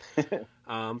much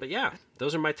fun. But yeah,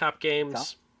 those are my top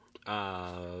games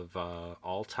of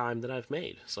all time that I've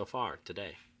made so far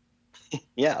today.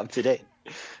 Yeah, up to date.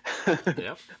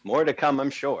 Yep. More to come, I'm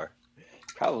sure.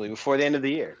 Probably before the end of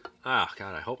the year. Oh,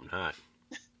 God, I hope not.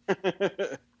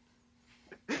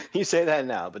 You say that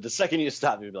now, but the second you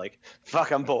stop, you'll be like,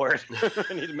 fuck, I'm bored.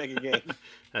 I need to make a game.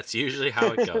 That's usually how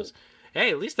it goes.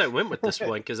 Hey, at least I went with this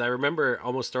one, because I remember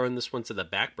almost throwing this one to the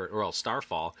back burner, or else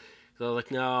Starfall. So I was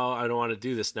like, no, I don't want to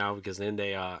do this now, because then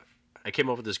I came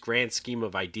up with this grand scheme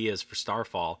of ideas for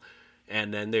Starfall,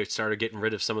 and then they started getting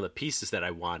rid of some of the pieces that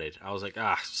I wanted. I was like,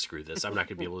 screw this. I'm not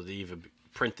going to be able to even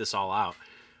print this all out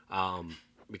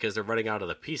because they're running out of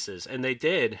the pieces. And they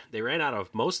did. They ran out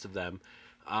of most of them,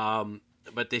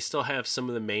 but they still have some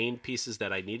of the main pieces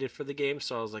that I needed for the game.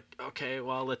 So I was like, okay,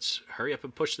 well, let's hurry up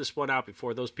and push this one out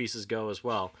before those pieces go as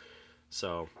well.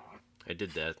 So I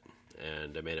did that,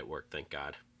 and I made it work, thank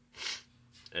God.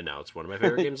 And now it's one of my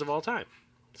favorite games of all time.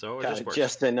 So it just works.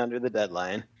 Just in under the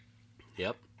deadline.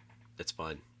 Yep. It's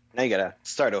fun. Now you gotta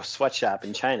start a sweatshop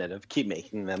in China to keep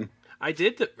making them. I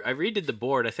redid the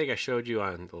board. I think I showed you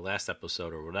on the last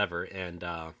episode or whatever, and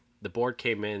the board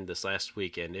came in this last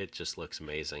week, and it just looks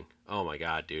amazing. Oh my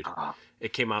God, dude!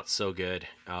 It came out so good.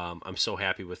 I'm so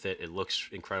happy with it. It looks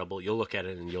incredible. You'll look at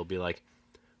it and you'll be like,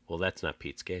 "Well, that's not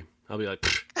Pete's game." I'll be like,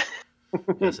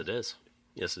 "Yes, it is.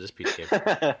 Yes, it is Pete's game."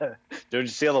 Don't you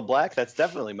see all the black? That's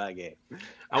definitely my game.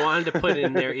 I wanted to put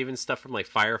in there even stuff from like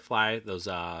Firefly, those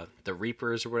the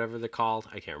Reapers or whatever they're called.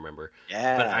 I can't remember.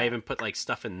 Yeah. But I even put like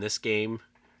stuff in this game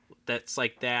that's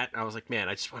like that. I was like, man,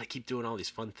 I just want to keep doing all these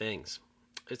fun things.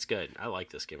 It's good. I like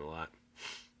this game a lot.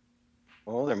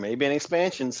 Well, there may be an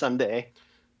expansion someday.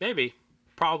 Maybe.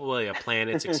 Probably a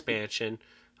Planets expansion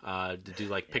to do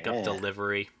like pickup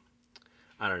delivery.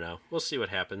 I don't know. We'll see what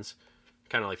happens.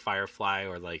 Kind of like Firefly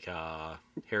or like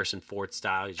Harrison Ford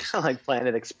style. You just... like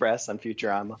Planet Express on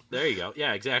Futurama. There you go.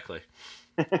 Yeah, exactly.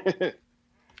 I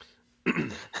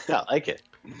like it.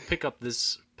 Pick up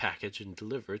this package and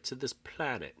deliver it to this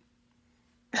planet.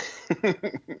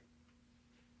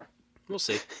 We'll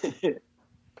see.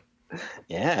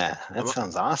 Yeah, that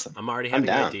sounds awesome. I'm already having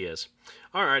ideas.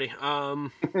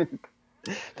 Alrighty.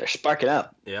 They're sparking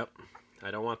up. Yep.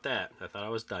 I don't want that. I thought I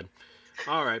was done.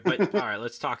 All right,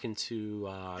 let's talk into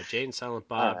Jay and Silent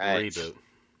Bob Reboot.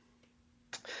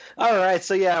 All right,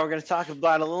 so yeah, we're going to talk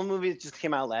about a little movie that just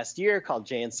came out last year called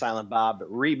Jay and Silent Bob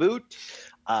Reboot.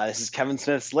 This is Kevin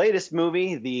Smith's latest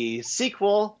movie, the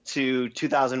sequel to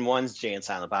 2001's Jay and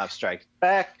Silent Bob Strike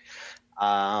Back.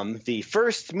 The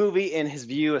first movie in his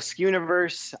View Askew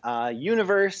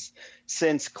universe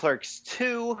since Clerks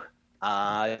 2.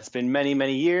 It's been many,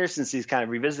 many years since he's kind of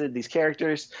revisited these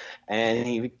characters, and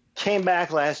he came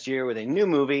back last year with a new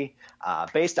movie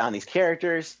based on these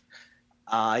characters.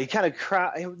 He didn't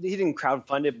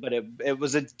crowdfund it, but it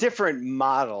was a different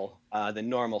model than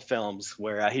normal films,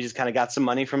 where he just kind of got some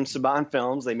money from Saban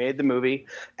Films. They made the movie,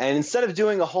 and instead of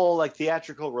doing a whole like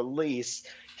theatrical release,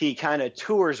 he kind of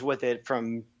tours with it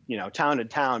from town to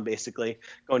town, basically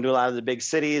going to a lot of the big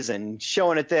cities and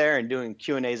showing it there and doing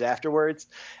Q&As afterwards.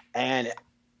 And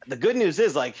the good news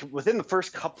is, like, within the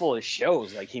first couple of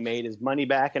shows, like, he made his money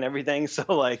back and everything. So,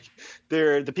 like,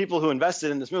 the people who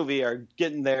invested in this movie are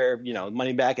getting their,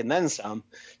 money back and then some.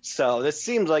 So this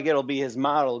seems like it'll be his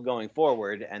model going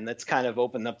forward. And that's kind of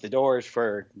opened up the doors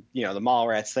for, the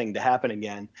Mallrats thing to happen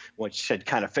again, which had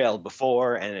kind of failed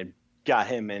before. And it got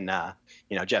him and,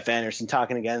 Jeff Anderson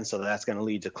talking again. So that's going to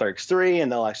lead to Clerks 3, and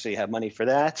they'll actually have money for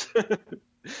that.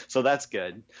 So that's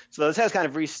good. So this has kind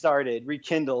of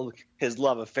rekindled his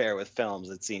love affair with films,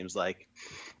 it seems like,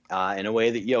 in a way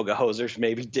that Yoga Hosers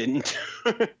maybe didn't.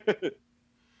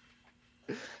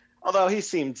 Although he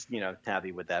seemed,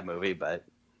 happy with that movie, but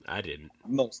I didn't.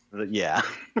 Most of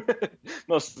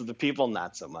the people,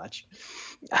 not so much.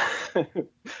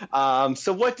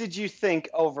 So what did you think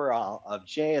overall of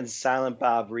Jay and Silent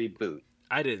Bob Reboot?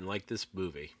 I didn't like this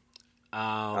movie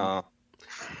Oh.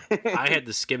 I had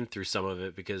to skim through some of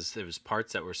it because there was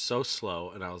parts that were so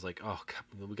slow, and I was like, "Oh,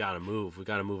 God, we gotta move. We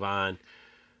gotta move on."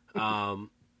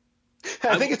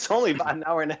 I think it's only about an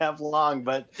hour and a half long,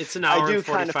 but it's an I hour do and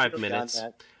kind of 45 feel you on minutes.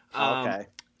 that. Um, Okay.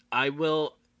 I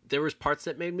will. There was parts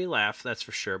that made me laugh, that's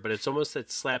for sure. But it's almost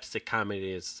that slapstick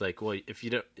comedy. It's like, well, if you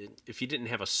didn't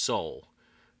have a soul,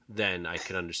 then I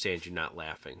can understand you not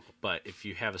laughing. But if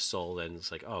you have a soul, then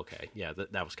it's like, oh, okay, yeah,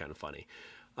 that was kind of funny.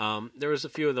 There was a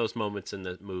few of those moments in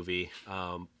the movie,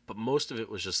 but most of it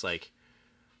was just like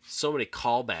so many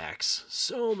callbacks,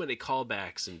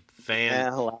 and Yeah,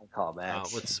 a lot of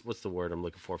callbacks. what's the word I'm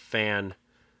looking for? Fan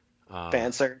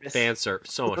Fan service.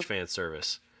 So much fan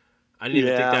service. I didn't even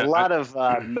think Yeah, that. a lot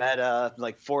of meta,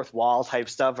 like fourth wall type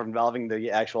stuff involving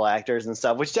the actual actors and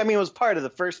stuff, which I mean was part of the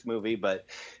first movie, but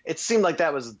it seemed like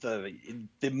that was the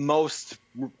most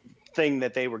thing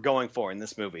that they were going for in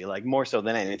this movie, like more so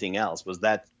than anything else. Was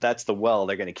that's the well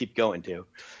they're going to keep going to.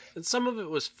 And some of it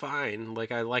was fine.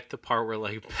 Like I liked the part where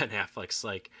like Ben Affleck's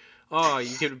like, "Oh,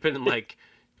 you could have been like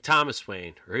Thomas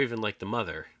Wayne, or even like the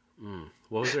mother.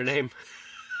 What was her name?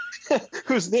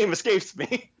 Whose name escapes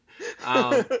me."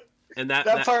 And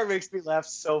that part makes me laugh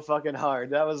so fucking hard.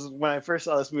 That was when I first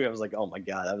saw this movie. I was like, "Oh my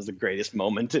god, that was the greatest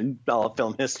moment in all of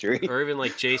film history." Or even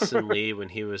like Jason Lee when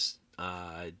he was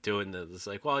doing this,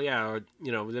 like, well, yeah, or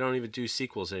they don't even do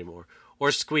sequels anymore, or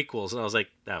squeakquels. And I was like,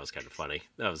 that was kind of funny.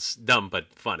 That was dumb but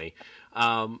funny.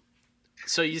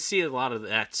 So you see a lot of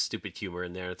that stupid humor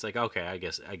in there. It's like, okay, I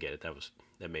guess I get it.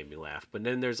 That made me laugh. But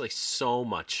then there's like so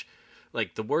much.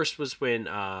 Like the worst was when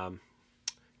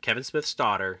Kevin Smith's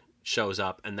daughter shows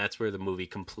up, and that's where the movie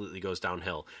completely goes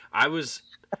downhill. I was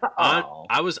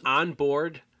on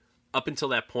board up until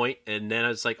that point, and then I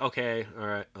was like, okay, all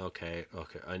right, okay,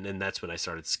 and then that's when I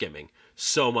started skimming.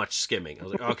 So much skimming. I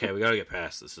was like, okay, we gotta get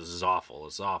past this. This is awful.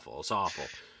 It's awful. It's awful.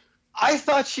 I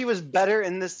thought she was better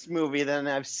in this movie than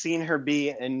I've seen her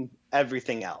be in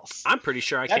everything else. I'm pretty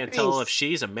sure I can't tell if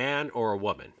she's a man or a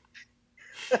woman.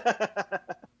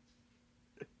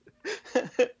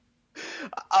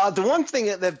 The one thing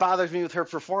that bothers me with her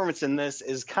performance in this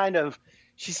is kind of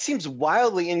she seems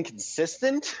wildly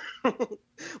inconsistent.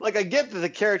 Like I get that the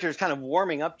character is kind of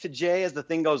warming up to Jay as the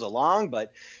thing goes along,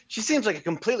 but she seems like a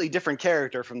completely different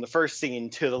character from the first scene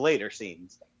to the later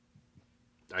scenes.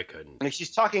 I couldn't. I mean,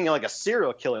 she's talking like a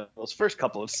serial killer in those first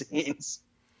couple of scenes.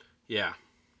 Yeah.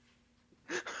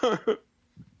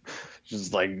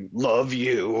 She's like, love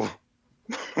you.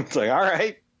 It's like, all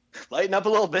right, lighten up a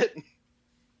little bit.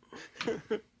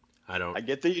 I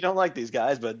get that you don't like these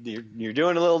guys, but you're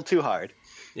doing a little too hard.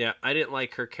 Yeah, I didn't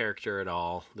like her character at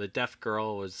all. The deaf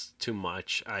girl was too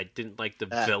much. I didn't like the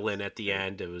villain at the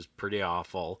end. It was pretty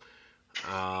awful.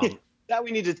 That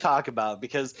we need to talk about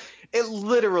because it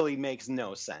literally makes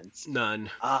no sense. None.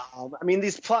 I mean,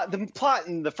 the plot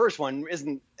in the first one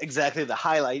isn't exactly the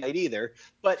highlight either,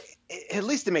 but at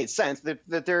least it made sense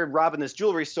that they're robbing this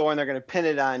jewelry store and they're going to pin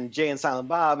it on Jay and Silent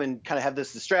Bob and kind of have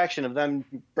this distraction of them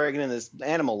breaking in this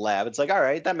animal lab. It's like, all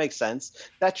right, that makes sense.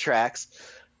 That tracks.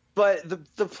 But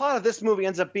the plot of this movie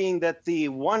ends up being that the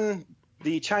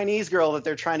Chinese girl that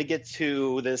they're trying to get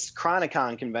to this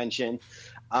Chronicon convention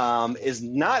is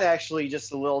not actually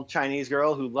just a little Chinese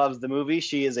girl who loves the movie.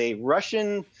 She is a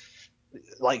Russian,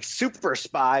 like, super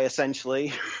spy,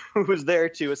 essentially, who's there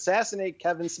to assassinate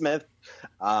Kevin Smith,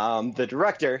 the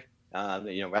director,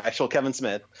 actual Kevin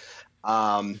Smith,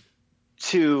 to,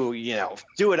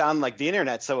 do it on, like, the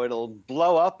internet so it'll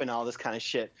blow up and all this kind of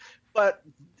shit. But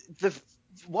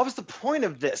what was the point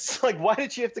of this? Like, why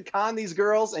did you have to con these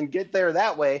girls and get there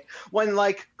that way when,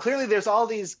 like, clearly there's all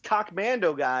these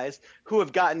cockmando guys who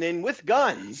have gotten in with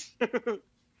guns?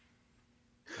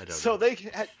 So they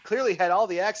clearly had all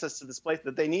the access to this place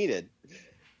that they needed.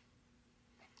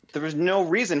 There was no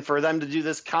reason for them to do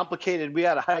this complicated, we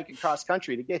had to hike across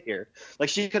country to get here. Like,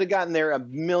 she could have gotten there a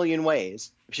million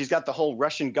ways. She's got the whole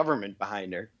Russian government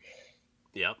behind her.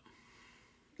 Yep.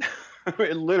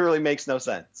 It literally makes no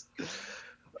sense.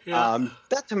 Yeah.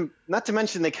 Not to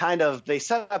mention they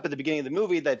set up at the beginning of the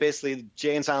movie that basically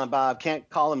Jay and Silent Bob can't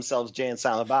call themselves Jay and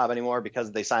Silent Bob anymore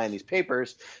because they signed these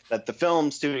papers that the film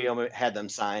studio had them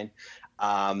sign,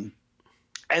 and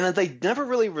that they never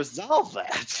really resolve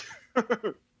that.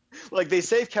 Like, they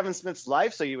saved Kevin Smith's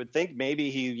life, so you would think maybe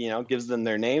he gives them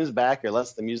their names back or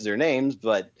lets them use their names,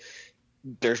 but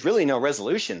there's really no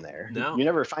resolution there. No, you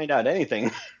never find out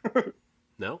anything.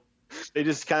 No. They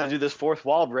just kind of do this fourth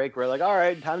wall break where, like, all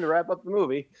right, time to wrap up the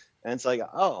movie. And it's like,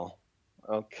 oh,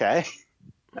 okay.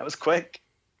 That was quick.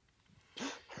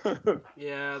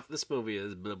 Yeah, this movie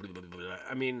is blah, blah, blah, blah.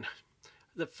 I mean,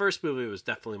 The first movie was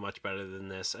definitely much better than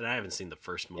this, and I haven't seen the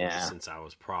first movie since I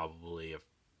was probably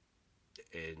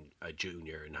a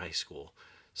junior in high school,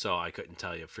 so I couldn't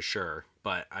tell you for sure.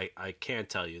 But I can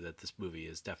tell you that this movie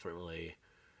is definitely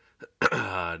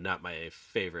not my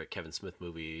favorite Kevin Smith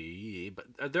movie.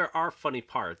 But there are funny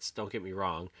parts. Don't get me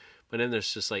wrong. But then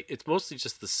there's just like it's mostly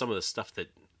just some of the stuff that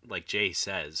like Jay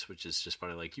says, which is just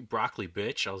funny. Like, you broccoli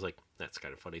bitch. I was like, that's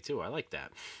kind of funny too. I like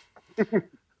that.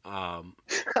 I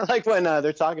like when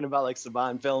they're talking about like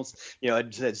Saban Films,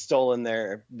 had stolen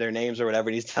their names or whatever,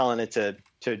 and he's telling it to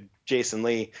Jason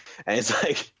Lee, and it's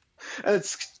like,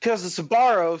 it's because of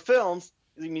Sabaro Films.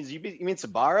 He means you mean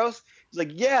Sabaros? He's like,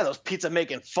 yeah, those pizza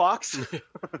making fucks.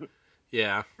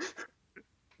 Yeah,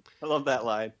 I love that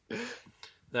line.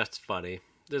 That's funny.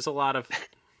 There's a lot of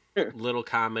little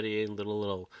comedy and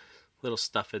little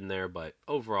stuff in there, but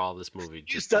overall, this movie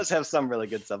just does have some really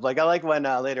good stuff. Like, I like when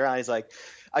later on he's like,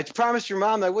 I promised your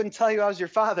mom I wouldn't tell you I was your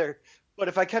father, but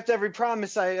if I kept every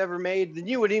promise I ever made, then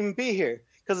you wouldn't even be here.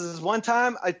 Because this one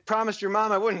time I promised your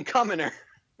mom I wouldn't come in her.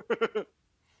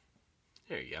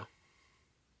 There you go.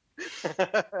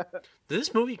 Did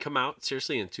this movie come out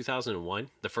seriously in 2001?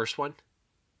 The first one?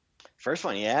 First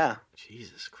one, yeah.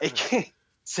 Jesus Christ.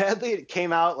 Sadly, it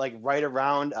came out like right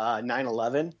around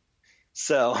 9/11.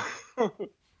 So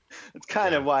it's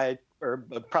kind of why, or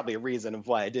probably a reason of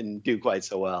why it didn't do quite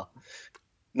so well.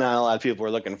 Not a lot of people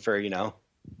were looking for,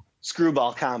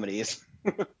 screwball comedies.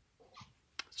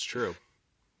 It's true.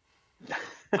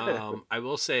 I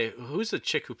will say, who's the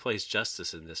chick who plays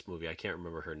Justice in this movie? I can't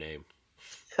remember her name.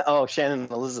 Oh, Shannon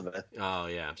Elizabeth. Oh,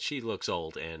 yeah. She looks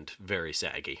old and very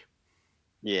saggy.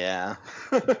 Yeah.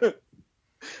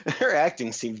 Her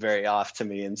acting seemed very off to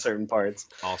me in certain parts.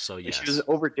 Also, yes. She was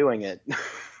overdoing it.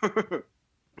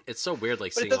 It's so weird,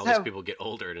 like, seeing all these people get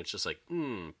older, and it's just like,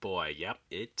 boy, yep,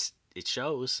 it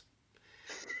shows.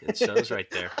 It shows right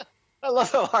there. I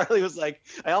love how Harley was like,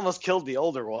 I almost killed the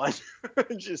older one.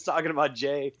 She's talking about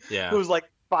Jay, who's like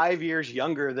 5 years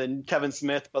younger than Kevin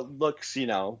Smith, but looks,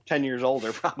 10 years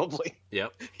older probably.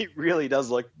 Yep. He really does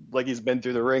look like he's been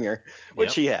through the ringer,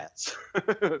 which he has.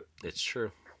 It's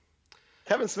true.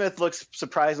 Kevin Smith looks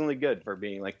surprisingly good for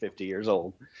being like 50 years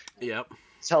old. Yep.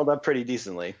 He's held up pretty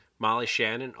decently. Molly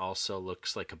Shannon also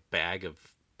looks like a bag of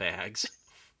bags.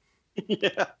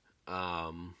 Yeah.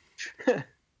 It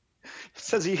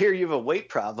says here you have a weight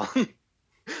problem.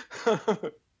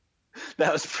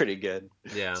 That was pretty good.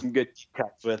 Yeah. Some good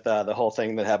cuts with the whole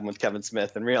thing that happened with Kevin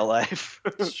Smith in real life.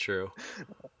 It's true.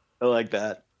 I like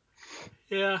that.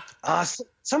 Yeah.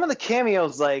 Some of the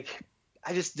cameos, like,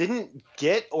 I just didn't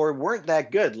get or weren't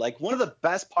that good. Like, one of the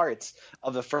best parts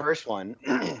of the first one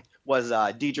was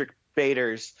Diedrich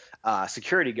Bader's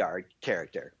security guard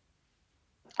character.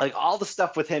 Like, all the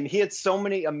stuff with him, he had so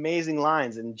many amazing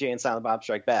lines in Jay and Silent Bob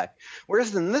Strike Back.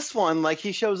 Whereas in this one, like,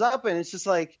 he shows up and it's just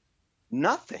like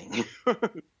nothing. I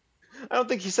don't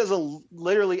think he says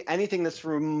literally anything that's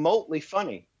remotely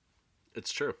funny.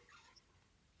 It's true.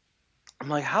 I'm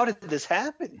like, how did this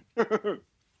happen?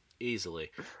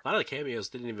 Easily. A lot of the cameos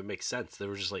didn't even make sense. They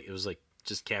were just like, it was like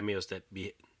just cameos that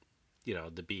be,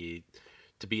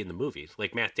 to be in the movie.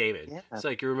 Like Matt Damon. Yeah. It's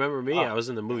like, you remember me? I was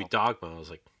in the movie Dogma. I was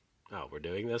like, oh, we're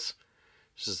doing this?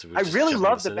 I really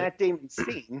love the Matt Damon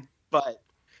scene, but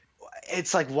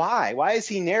it's like, why? Why is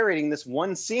he narrating this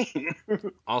one scene?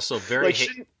 Also, very...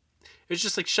 it was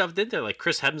just like shoved in there. Like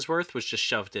Chris Hemsworth was just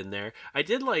shoved in there. I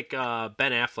did like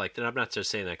Ben Affleck, and I'm not just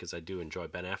saying that because I do enjoy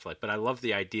Ben Affleck, but I love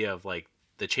the idea of like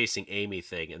the chasing Amy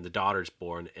thing, and the daughter's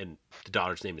born, and the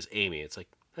daughter's name is Amy. It's like,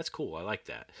 that's cool. I like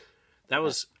that. That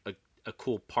was a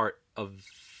cool part of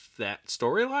that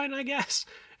storyline, I guess.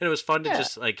 And it was fun to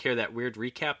just like hear that weird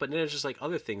recap, but then there's just like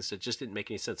other things that just didn't make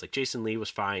any sense. Like Jason Lee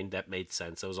was fine, that made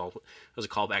sense. It was a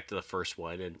callback to the first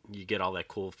one, and you get all that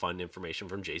cool, fun information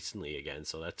from Jason Lee again,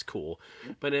 so that's cool.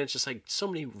 But then it's just like so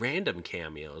many random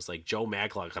cameos, like Joe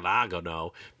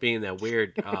Maglagano being that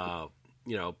weird,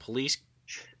 police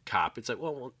cop. It's like,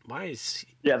 well, why is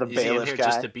the is he in here guy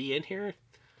just to be in here?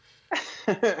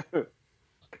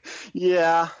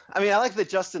 Yeah, I mean, I like that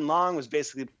Justin Long was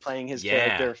basically playing his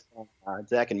character from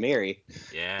Zack and Mary.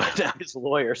 Yeah, but now he's a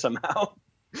lawyer somehow.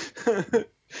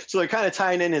 So they're kind of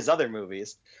tying in his other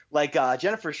movies, like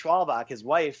Jennifer Schwalbach, his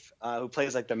wife, who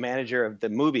plays like the manager of the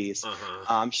movies.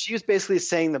 She was basically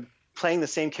playing the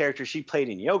same character she played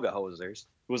in Yoga Hosers,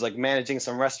 who was like managing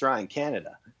some restaurant in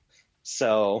Canada.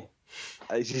 So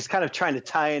he's kind of trying to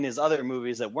tie in his other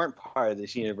movies that weren't part of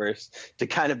this universe to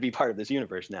kind of be part of this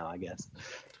universe now, I guess.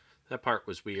 That part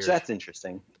was weird. So that's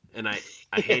interesting. And I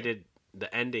hated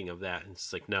the ending of that. And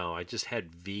it's like, no, I just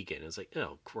had vegan. It's like,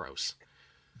 oh, gross.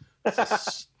 This is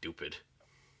stupid.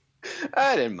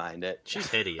 I didn't mind it. She's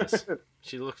hideous.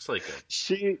 She looks like a...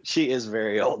 She is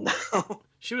very old now.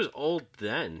 She was old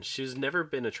then. She's never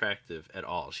been attractive at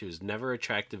all. She was never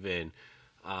attractive in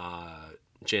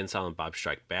Jay and Silent Bob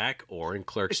Strike Back or in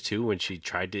Clerks 2 when she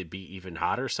tried to be even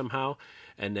hotter somehow.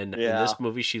 And then in this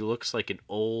movie, she looks like an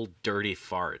old, dirty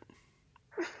fart.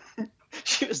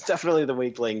 She was definitely the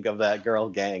weak link of that girl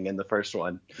gang in the first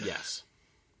one. Yes.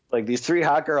 Like these 3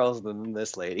 hot girls and then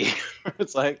this lady.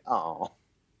 It's like, oh.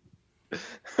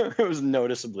 It was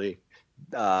noticeably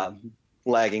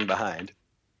lagging behind.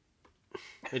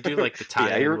 I do like the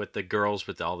tie-in with the girls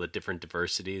with all the different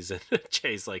diversities. And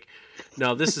Jay's like,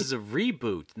 no, this is a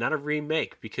reboot, not a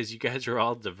remake, because you guys are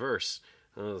all diverse.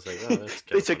 And I was like, oh, that's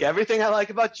They took everything I like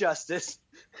about Justice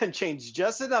and changed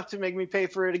just enough to make me pay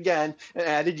for it again and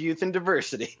added youth and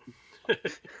diversity.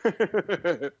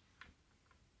 That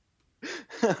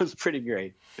was pretty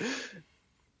great.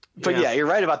 But yeah, you're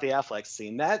right about the Affleck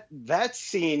scene. That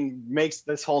scene makes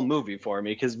this whole movie for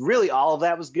me because really all of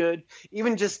that was good.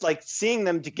 Even just like seeing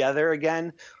them together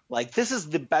again, like this is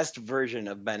the best version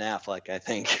of Ben Affleck, I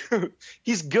think.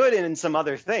 He's good in some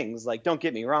other things, like don't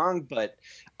get me wrong, but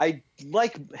I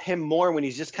like him more when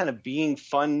he's just kind of being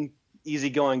fun,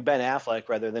 easygoing Ben Affleck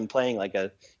rather than playing like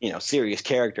a, serious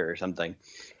character or something.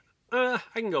 I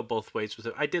can go both ways with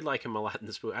it. I did like him a lot in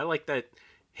this movie. I like that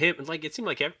him, like it seemed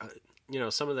like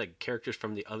some of the characters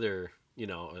from the other,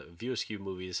 View Askew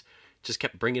movies just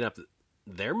kept bringing up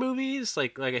their movies.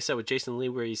 Like I said with Jason Lee,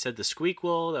 where he said the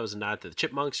Squeakquel, that was a nod to the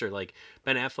Chipmunks, or like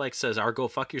Ben Affleck says Argo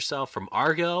fuck yourself from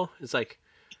Argo. It's like,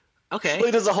 okay. Well,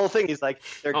 he does the whole thing. He's like,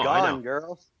 they're gone,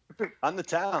 girl. On the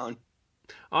town.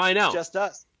 Oh, I know. Just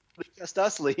us. Just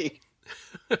us, Lee.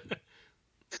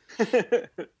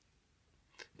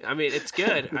 I mean, it's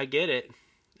good. I get it.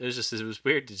 It was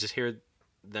weird to just hear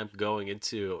them going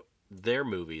into their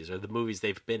movies or the movies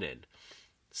they've been in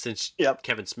since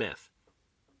Kevin Smith.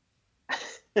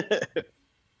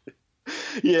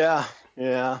 Yeah.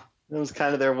 It was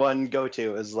kind of their one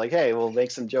go-to. It was like, hey, we'll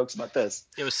make some jokes about this.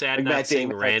 It was sad not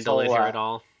seeing Randall in here at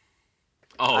all.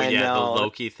 Oh, the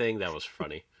Loki thing. That was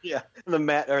funny. Yeah,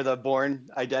 the Bourne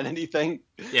identity thing.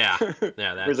 Yeah,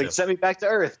 that's He's like, sent me back to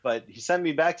Earth, but he sent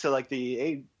me back to like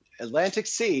the Atlantic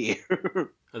Sea.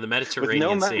 Or the Mediterranean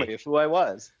With no memory Sea. of who I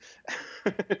was.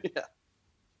 Yeah.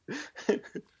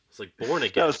 It's like Born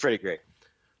Again. That was pretty great.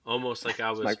 Almost like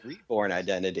I was... my reborn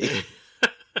identity.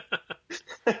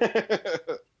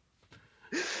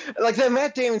 Like that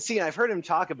Matt Damon scene, I've heard him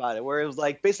talk about it, where it was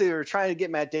like basically they were trying to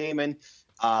get Matt Damon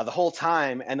the whole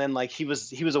time, and then like he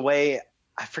was away.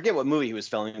 I forget what movie he was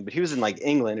filming, but he was in like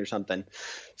England or something.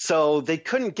 So they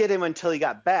couldn't get him until he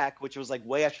got back, which was like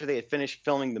way after they had finished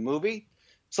filming the movie.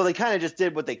 So they kind of just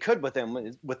did what they could with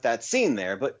him with that scene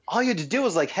there. But all you had to do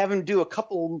was like have him do a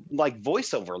couple like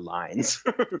voiceover lines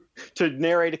to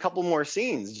narrate a couple more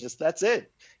scenes. Just that's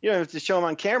it. You don't have to show him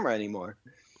on camera anymore.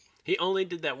 He only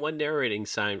did that one narrating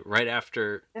sign right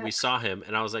after we saw him,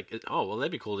 and I was like, oh, well,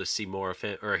 that'd be cool to see more of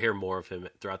him or hear more of him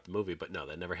throughout the movie. But no,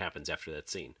 that never happens after that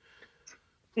scene.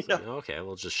 Like, okay,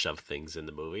 we'll just shove things in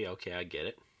the movie. Okay, I get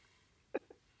it.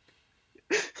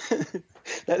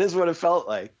 That is what it felt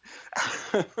like.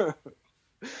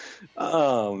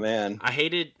 Oh, man. I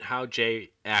hated how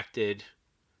Jay acted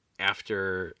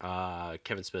after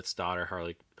Kevin Smith's daughter,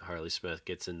 Harley Smith,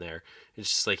 gets in there. It's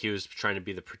just like he was trying to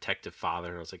be the protective father,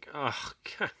 and I was like, oh,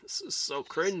 God, this is so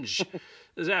cringe. This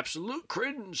is absolute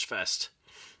cringe fest.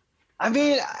 I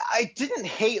mean, I didn't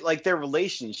hate like their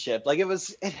relationship. Like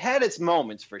it had its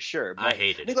moments for sure. But I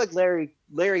hated it. I think like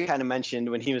Larry kind of mentioned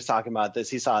when he was talking about this,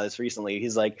 he saw this recently.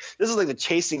 He's like, this is like the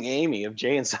Chasing Amy of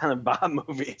Jay and Silent Bob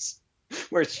movies,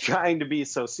 where it's trying to be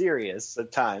so serious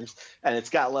at times, and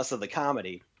it's got less of the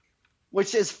comedy,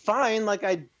 which is fine. Like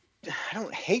I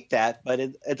don't hate that, but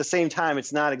at the same time,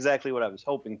 it's not exactly what I was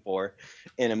hoping for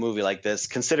in a movie like this,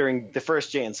 considering the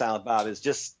first Jay and Silent Bob is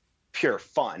just pure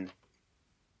fun.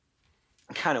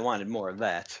 I kind of wanted more of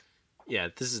that. Yeah,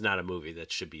 this is not a movie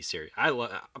that should be serious.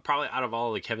 Probably out of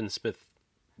all the Kevin Smith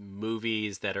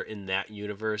movies that are in that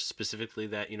universe, specifically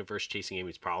that universe, Chasing Amy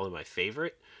is probably my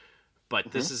favorite.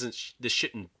 But this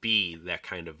shouldn't be that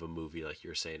kind of a movie like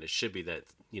you're saying. It should be that,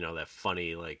 that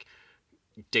funny, like,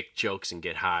 dick jokes and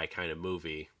get high kind of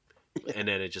movie. And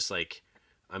then it just like,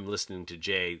 I'm listening to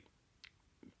Jay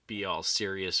be all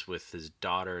serious with his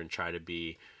daughter and try to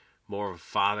be more of a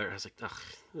father. I was like, ugh,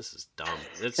 this is dumb.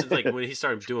 It's like when he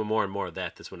started doing more and more of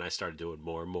that, that's when I started doing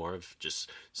more and more of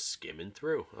just skimming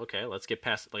through. Okay, let's get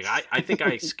past it. Like I think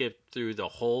I skipped through the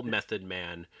whole Method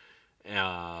Man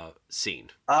scene.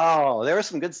 Oh, there was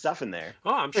some good stuff in there.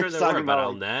 Oh, I'm sure there were, but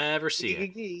I'll never see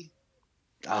it.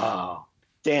 Oh,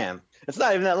 damn, it's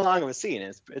not even that long of a scene.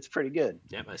 It's pretty good.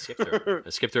 Yep, I skipped through it. I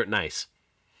skipped through it nice.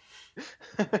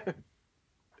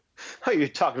 How you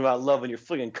talking about love when you're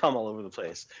flinging cum all over the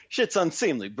place? Shit's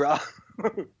unseemly, bro.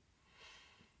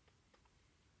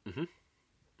 Mm-hmm.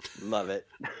 Love it.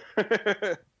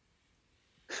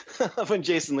 When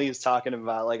Jason Lee is talking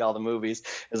about like all the movies,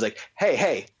 it's like,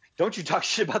 hey, don't you talk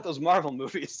shit about those Marvel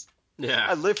movies. Yeah.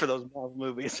 I live for those Marvel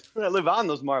movies. I live on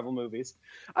those Marvel movies.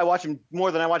 I watch them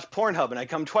more than I watch Pornhub, and I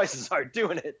come twice as hard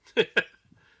doing it.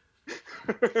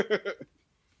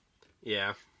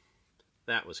 Yeah.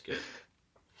 That was good.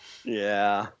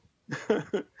 Yeah.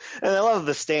 And I love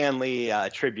the Stan Lee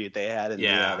tribute they had in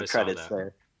the credits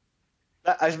there.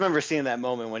 I remember seeing that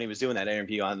moment when he was doing that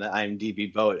interview on the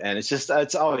IMDb vote, and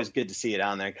it's always good to see it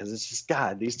on there because it's just,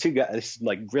 God, these two guys,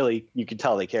 like, really, you can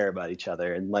tell they care about each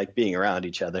other and like being around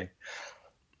each other. It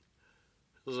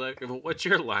was like, what's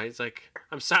your line? It's like,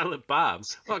 I'm Silent Bob.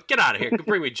 Well, get out of here. Go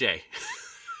bring me Jay.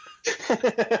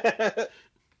 I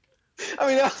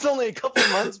mean, that was only a couple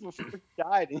months before he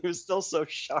died, and he was still so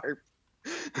sharp.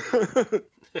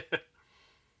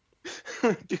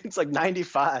 Dude's like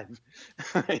 95.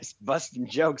 He's busting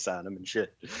jokes on him and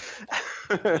shit.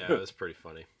 Yeah, it was pretty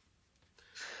funny.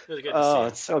 It was good to see.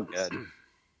 It's so good.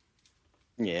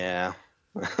 Yeah.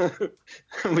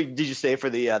 Did you stay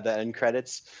for the end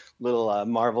credits, little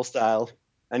Marvel style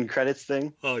end credits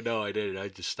thing? Oh no, I didn't. I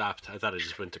just stopped. I thought I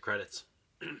just went to credits.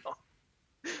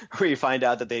 Where you find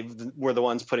out that they were the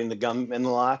ones putting the gum in the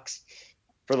locks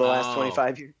for the last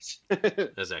 25 years.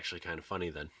 That's actually kind of funny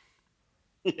then.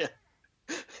 Yeah.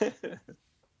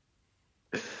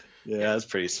 Yeah, that's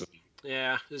pretty sweet.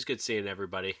 Yeah, it was good seeing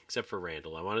everybody except for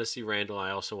Randall. I wanted to see Randall.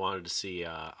 I also wanted to see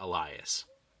Elias.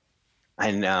 I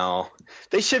know.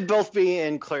 They should both be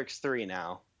in Clerks 3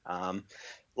 now.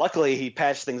 Luckily, he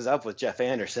patched things up with Jeff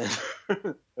Anderson.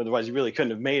 Otherwise, he really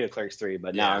couldn't have made a Clerks 3.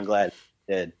 But now I'm glad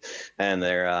he did, and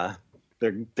they're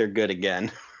good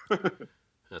again.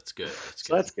 That's good.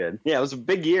 That's good. Yeah, it was a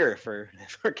big year for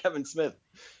Kevin Smith.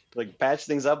 Like, patch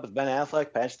things up with Ben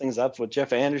Affleck, patch things up with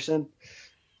Jeff Anderson.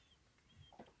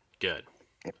 Good.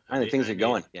 I think things are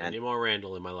going again. I need more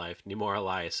Randall in my life. Need more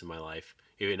Elias in my life.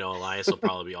 Even though Elias will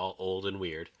probably be all old and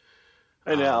weird.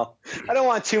 I know. I don't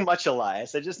want too much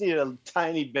Elias. I just need a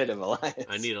tiny bit of Elias.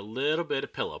 I need a little bit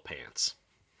of pillow pants.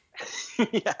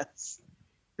 Yes.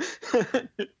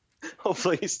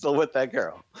 Hopefully he's still with that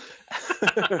girl.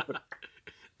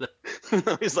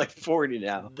 He's like 40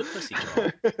 now. The pussy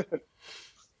girl.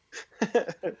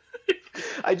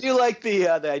 I do like the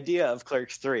idea of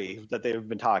Clerks 3 that they've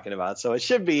been talking about, so it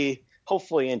should be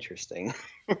hopefully interesting.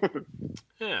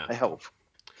 Yeah. I hope.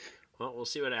 Well, we'll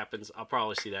see what happens. I'll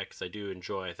probably see that because I do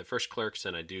enjoy the first Clerks,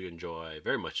 and I do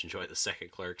very much enjoy the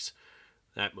second Clerks.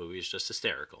 That movie is just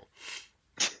hysterical.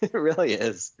 It really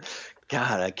is.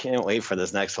 God, I can't wait for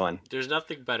this next one. There's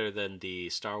nothing better than the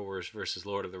Star Wars versus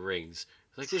Lord of the Rings.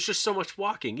 Like, there's just so much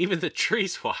walking. Even the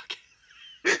trees walk.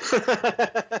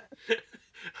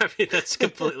 I mean, that's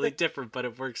completely different, but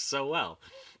it works so well.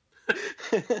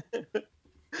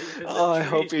 I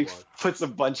hope he puts a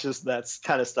bunch of that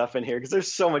kind of stuff in here because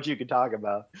there's so much you could talk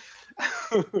about.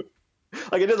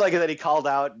 Like, I did like it that he called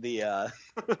out the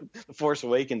Force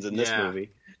Awakens in this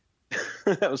movie.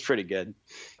 That was pretty good.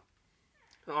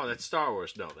 Oh, that's Star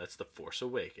Wars. No, that's the Force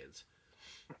Awakens.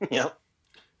 Yep.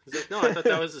 He's like, no, I thought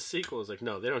that was a sequel. It's like,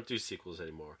 no, they don't do sequels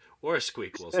anymore. Or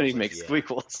squeakquels. And he makes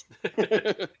squeakquels.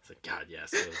 It's like, God,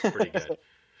 yes, it was pretty good.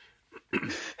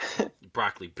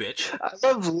 Broccoli bitch. I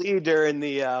love Lee during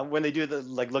the when they do the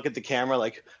look at the camera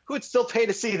like who would still pay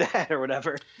to see that or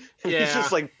whatever. Yeah. He's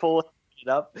just like pulling it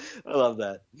up. I love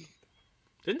that.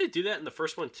 Didn't they do that in the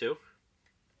first one too?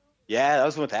 Yeah, that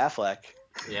was with Affleck.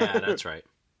 Yeah, that's right.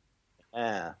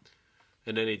 Yeah.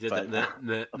 And then he did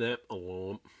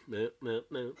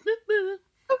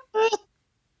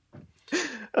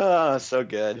Oh, so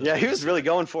good. Yeah, he was really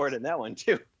going for it in that one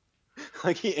too.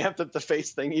 Like he amped up the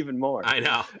face thing even more. I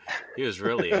know. He was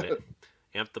really in it.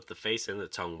 Amped up the face and the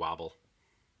tongue wobble.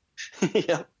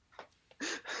 Yeah.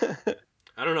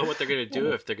 I don't know what they're going to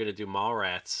do if they're going to do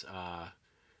Mallrats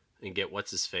and get what's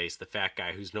his face, the fat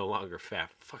guy who's no longer fat.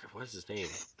 Fuck, what's his name?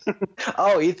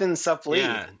 Oh, Ethan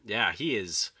Suplee. Yeah, he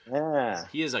is. Yeah.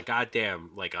 He is a goddamn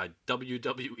like a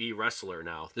WWE wrestler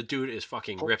now. The dude is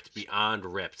fucking ripped beyond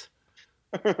ripped.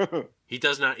 He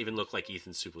does not even look like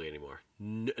Ethan Suplee anymore.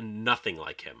 Nothing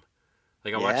like him.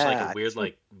 Like I watched like a weird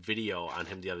like video on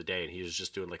him the other day, and he was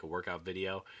just doing like a workout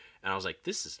video, and I was like,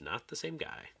 "This is not the same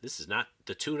guy. This is not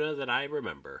the tuna that I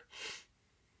remember."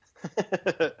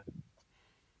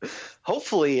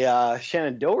 Hopefully,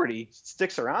 Shannon Doherty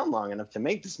sticks around long enough to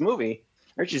make this movie.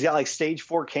 Or she's got like stage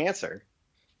 4 cancer.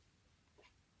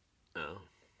 Oh.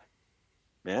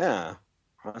 Yeah,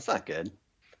 well, that's not good.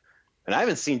 And I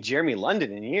haven't seen Jeremy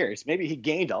London in years. Maybe he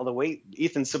gained all the weight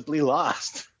Ethan simply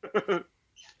lost.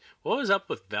 What was up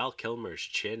with Val Kilmer's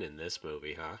chin in this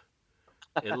movie, huh?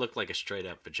 It looked like a straight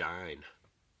up vagina.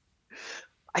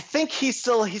 I think he's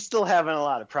still having a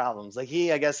lot of problems. Like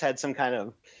he, I guess, had some kind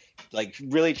of like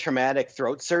really traumatic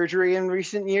throat surgery in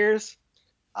recent years.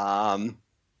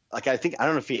 Like I don't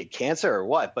know if he had cancer or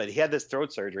what, but he had this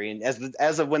throat surgery, and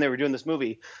as of when they were doing this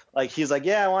movie, like he's like,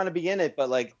 yeah, I want to be in it, but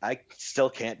like I still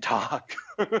can't talk.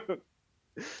 Damn.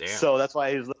 So that's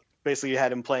why he was basically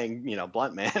had him playing,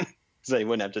 Blunt Man, so he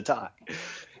wouldn't have to talk.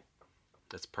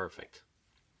 That's perfect.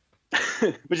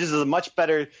 Which is a much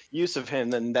better use of him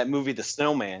than that movie The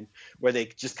Snowman, where they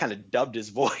just kind of dubbed his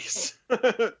voice.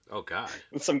 Oh God.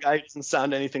 Some guy who doesn't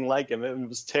sound anything like him. It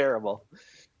was terrible.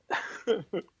 I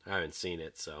haven't seen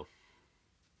it, so.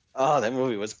 Oh, that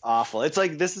movie was awful. It's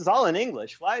like, this is all in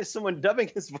English. Why is someone dubbing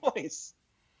his voice?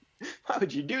 Why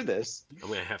would you do this? I'm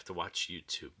going to have to watch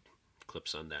YouTube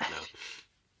clips on that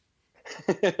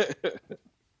now.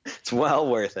 It's well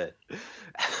worth it.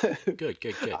 Good.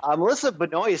 Melissa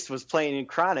Benoist was playing in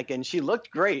Chronic, and she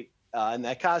looked great in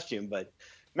that costume. But,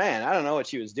 man, I don't know what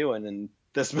she was doing in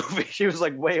this movie. She was,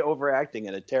 like, way overacting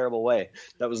in a terrible way.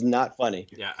 That was not funny.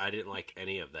 Yeah, I didn't like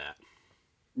any of that.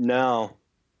 No.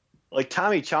 Like,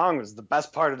 Tommy Chong was the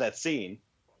best part of that scene.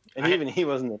 And even he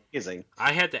wasn't amazing.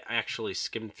 I had to actually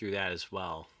skim through that as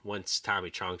well. Once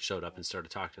Tommy Chong showed up and started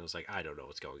talking, I was like, I don't know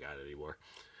what's going on anymore.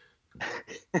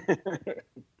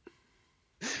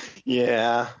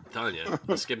 Yeah. I'm telling you,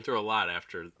 I skimmed through a lot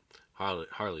after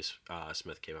Harley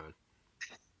Smith came on.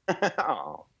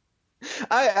 Oh.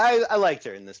 I liked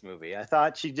her in this movie. I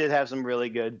thought she did have some really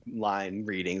good line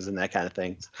readings and that kind of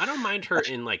thing. I don't mind her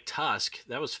in like Tusk.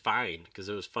 That was fine because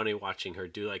it was funny watching her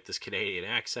do like this Canadian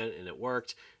accent, and it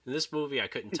worked. In this movie, I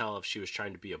couldn't tell if she was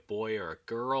trying to be a boy or a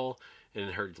girl, and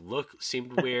her look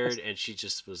seemed weird, and she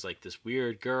just was like this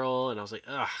weird girl, and I was like,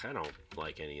 ugh, I don't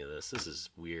like any of this. This is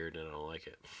weird, and I don't like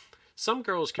it. Some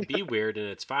girls can be weird, and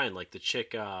it's fine. Like the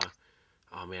chick, oh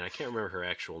man, I can't remember her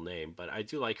actual name, but I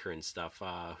do like her and stuff.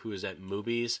 Who is at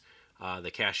Movies, the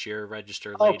cashier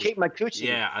register lady. Oh, Kate Micucci.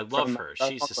 Yeah, I love her.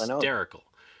 She's hysterical.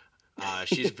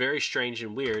 She's very strange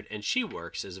and weird, and she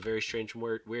works as a very strange and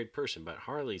weird person, but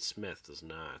Harley Smith does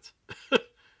not.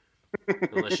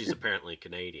 Unless she's apparently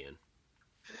Canadian.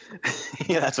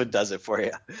 Yeah, that's what does it for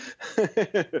you.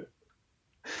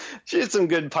 She had some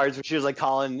good parts where she was like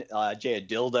calling Jay a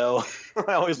dildo.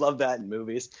 I always love that in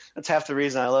movies. That's half the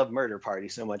reason I love Murder Party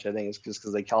so much, I think, is just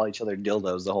because they call each other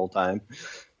dildos the whole time.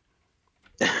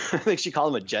 I think she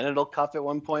called him a genital cuff at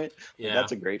one point. Yeah.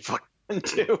 That's a great fucking one,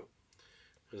 too.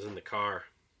 It was in the car.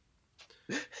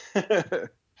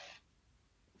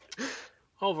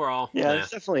 Overall, yeah, there's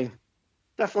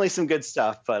definitely some good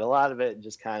stuff, but a lot of it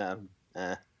just kind of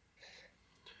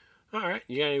All right,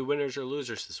 you got any winners or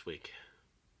losers this week?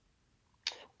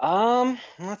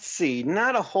 Let's see.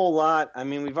 Not a whole lot. I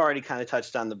mean, we've already kind of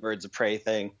touched on the Birds of Prey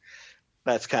thing.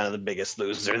 That's kind of the biggest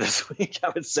loser this week, I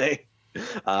would say.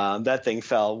 That thing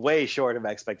fell way short of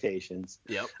expectations.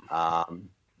 Yep.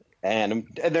 And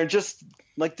they're just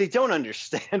like, they don't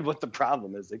understand what the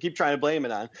problem is. They keep trying to blame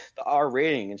it on the R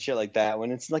rating and shit like that,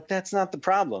 when it's like, that's not the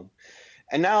problem.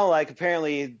 And now, like,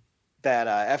 apparently that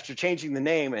after changing the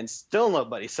name and still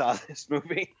nobody saw this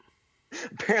movie,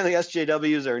 apparently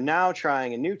SJWs are now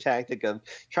trying a new tactic of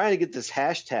trying to get this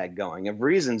hashtag going of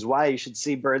reasons why you should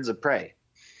see Birds of Prey.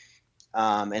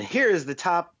 And here is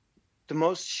the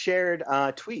most shared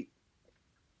tweet.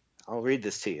 I'll read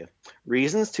this to you.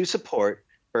 Reasons to support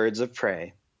Birds of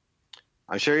Prey.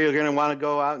 I'm sure you're going to want to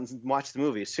go out and watch the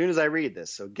movie as soon as I read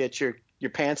this. So get your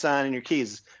pants on and your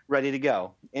keys ready to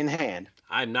go in hand.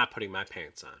 I'm not putting my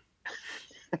pants on.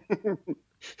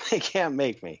 They can't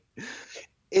make me.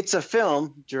 It's a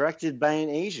film directed by an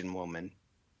Asian woman,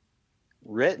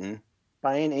 written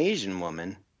by an Asian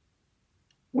woman,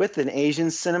 with an Asian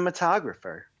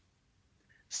cinematographer,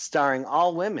 starring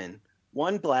all women,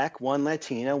 one black, one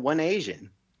Latina, one Asian,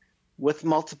 with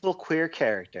multiple queer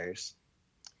characters.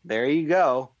 There you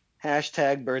go.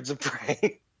 Hashtag Birds of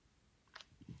Prey.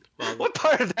 Well, what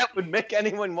part of that would make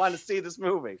anyone want to see this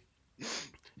movie?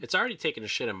 It's already taken a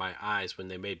shit in my eyes when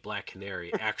they made Black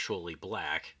Canary actually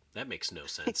black. That makes no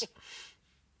sense.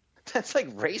 That's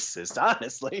like racist,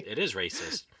 honestly. It is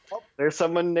racist. Oh, there's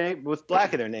someone named with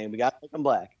black in their name. We got to make them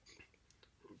black.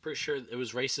 I'm pretty sure it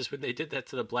was racist when they did that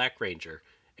to the Black Ranger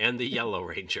and the Yellow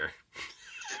Ranger.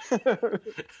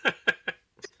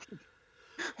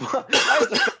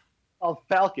 Oh,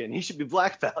 Falcon. He should be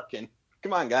Black Falcon.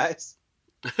 Come on, guys.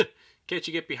 Can't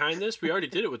you get behind this? We already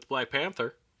did it with Black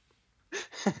Panther.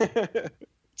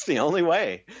 It's the only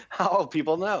way. How will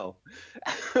people know?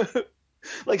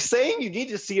 Like saying you need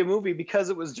to see a movie because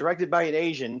it was directed by an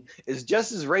Asian is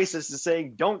just as racist as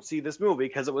saying don't see this movie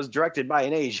because it was directed by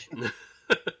an Asian.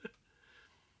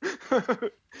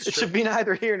 It should be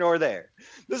neither here nor there.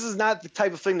 This is not the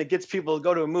type of thing that gets people to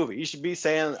go to a movie. You should be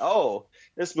saying, oh,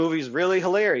 this movie's really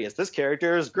hilarious. This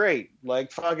character is great.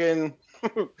 Like fucking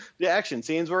the action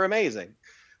scenes were amazing.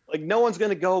 Like no one's going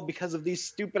to go because of these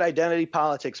stupid identity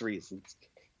politics reasons.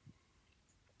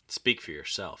 Speak for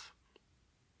yourself.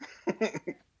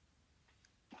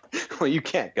 Well, you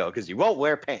can't go because you won't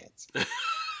wear pants.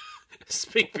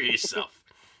 Speak for yourself.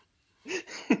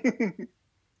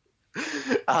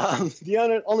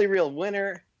 The only real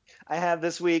winner I have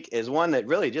this week is one that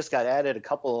really just got added a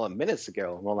couple of minutes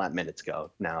ago. Well, not minutes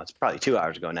ago. Now it's probably 2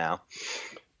 hours ago now.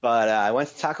 But I went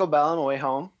to Taco Bell on the way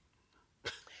home,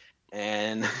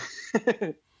 and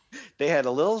they had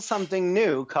a little something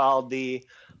new called the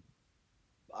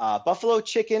buffalo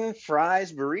chicken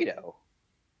fries burrito.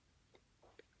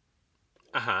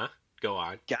 Go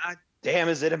on. God damn,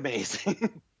 is it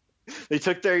amazing. They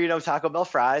took their, Taco Bell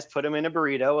fries, put them in a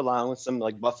burrito along with some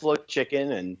like buffalo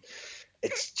chicken, and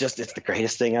it's the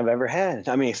greatest thing I've ever had.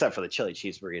 I mean, except for the chili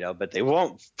cheese burrito, but they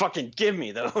won't fucking give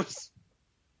me those.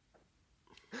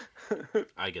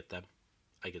 I get them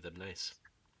nice.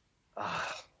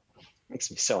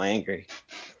 Makes me so angry.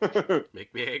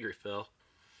 Make me angry, Phil.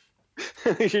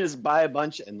 You should just buy a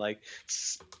bunch and like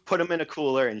put them in a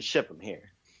cooler and ship them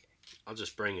here. I'll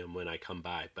just bring them when I come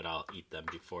by, but I'll eat them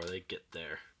before they get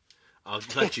there. I'll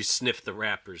let you sniff the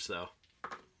wrappers, though.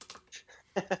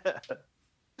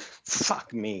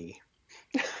 Fuck me.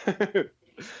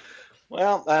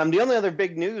 Well, the only other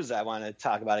big news I want to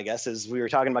talk about, I guess, is we were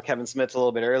talking about Kevin Smith a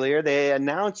little bit earlier. They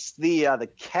announced the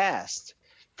cast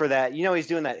for that. He's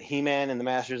doing that He-Man and the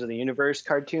Masters of the Universe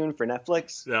cartoon for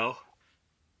Netflix. No.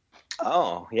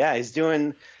 Oh, yeah. He's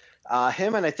doing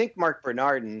him and I think Mark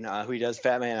Bernardin, who he does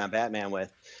Batman on Batman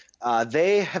with.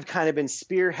 They have kind of been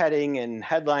spearheading and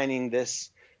headlining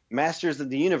this Masters of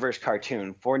the Universe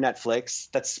cartoon for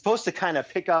Netflix that's supposed to kind of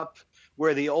pick up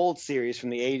where the old series from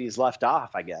the 80s left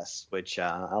off, I guess, which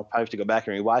I'll probably have to go back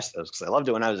and rewatch those because I loved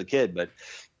it when I was a kid, but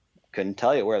couldn't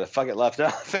tell you where the fuck it left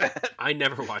off at. I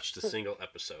never watched a single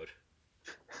episode.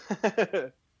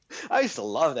 I used to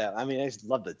love that. I mean, I used to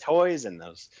love the toys and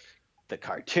the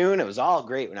cartoon. It was all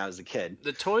great when I was a kid.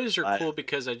 The toys are cool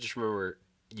because I just remember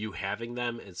you having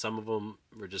them, and some of them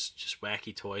were just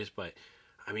wacky toys, but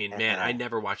I mean, man, I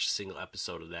never watched a single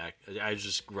episode of that. I was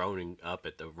just growing up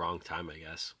at the wrong time, I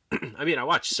guess. I mean, I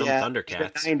watched some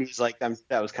Thundercats. The 90s,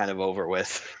 that was kind of over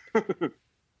with.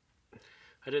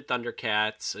 I did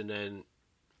Thundercats, and then,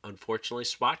 unfortunately,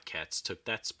 SWAT Cats took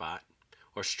that spot.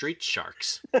 Or Street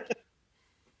Sharks.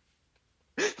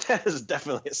 That is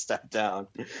definitely a step down.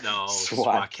 No,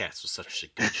 SWAT Cats was such a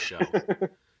good show.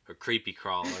 Or Creepy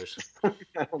Crawlers.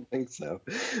 I don't think so.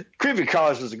 Creepy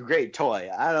Crawlers was a great toy.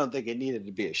 I don't think it needed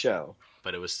to be a show.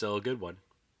 But it was still a good one.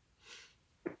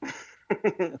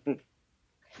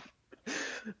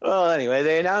 Well, anyway,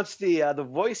 they announced the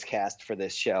voice cast for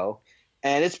this show,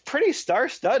 and it's pretty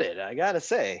star-studded, I gotta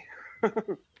say.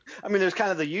 I mean, there's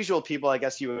kind of the usual people I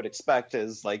guess you would expect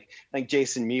is like I think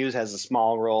Jason Mewes has a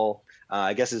small role.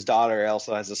 I guess his daughter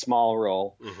also has a small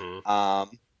role.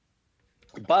 Mm-hmm.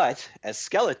 But as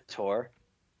Skeletor,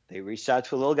 they reached out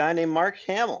to a little guy named Mark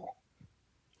Hamill.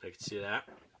 I can see that.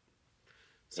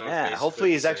 Yeah,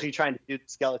 hopefully he's actually trying to do the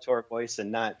Skeletor voice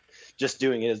and not just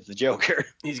doing it as the Joker.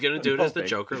 He's going to do it as the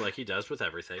Joker like he does with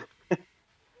everything.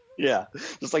 Yeah,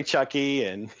 just like Chucky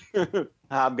and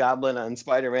Hobgoblin on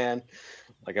Spider-Man.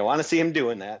 Like, I want to see him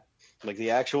doing that. Like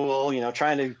the actual,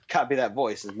 trying to copy that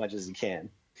voice as much as he can.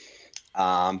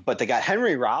 But they got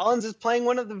Henry Rollins is playing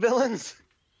one of the villains,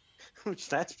 which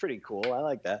that's pretty cool. I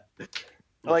like that.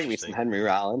 I like me some Henry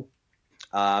Rollins.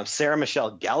 Sarah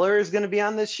Michelle Gellar is going to be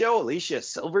on this show. Alicia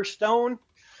Silverstone.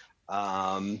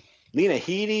 Lena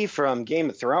Headey from Game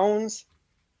of Thrones.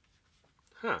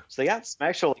 Huh. So they got some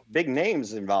actual big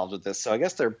names involved with this. So I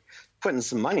guess they're putting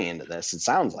some money into this, it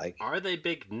sounds like. Are they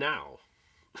big now?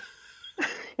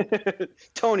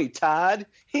 Tony Todd,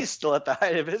 he's still at the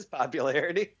height of his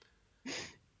popularity.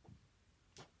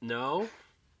 No.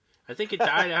 I think it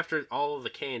died after all of the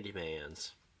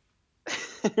Candymans.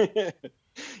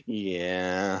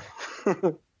 Yeah.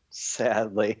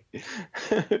 Sadly.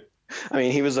 I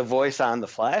mean, he was a voice on the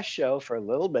Flash show for a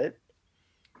little bit.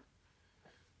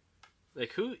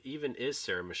 Like, who even is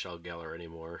Sarah Michelle Gellar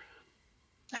anymore?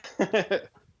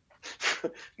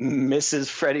 Mrs.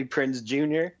 Freddie Prinze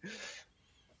Jr.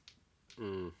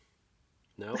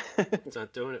 No, it's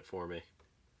not doing it for me.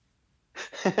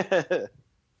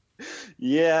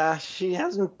 Yeah, she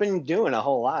hasn't been doing a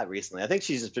whole lot recently. I think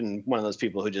she's just been one of those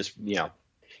people who just,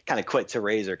 kind of quit to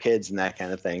raise her kids and that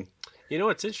kind of thing. You know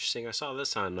what's interesting? I saw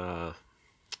this on I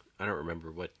don't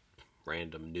remember what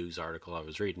random news article I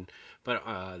was reading, but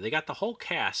they got the whole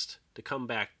cast to come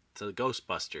back to the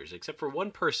Ghostbusters except for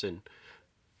one person.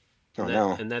 Oh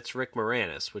no. And that's Rick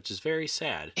Moranis, which is very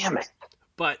sad. Damn it.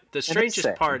 But the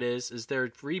strangest part is they're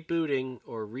rebooting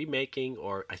or remaking,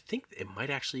 or I think it might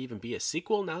actually even be a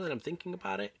sequel now that I'm thinking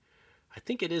about it. I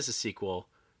think it is a sequel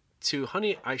to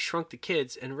Honey, I Shrunk the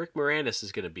Kids, and Rick Moranis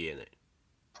is going to be in it.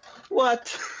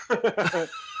 What?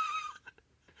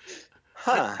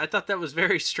 Huh. I thought that was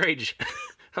very strange.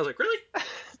 I was like, really?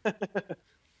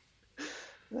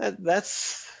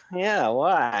 Yeah,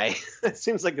 why? That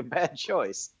seems like a bad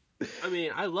choice. I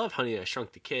mean, I love Honey, I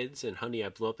Shrunk the Kids and Honey, I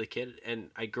Blew Up the Kid,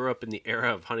 and I grew up in the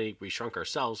era of Honey, We Shrunk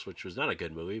Ourselves, which was not a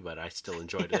good movie, but I still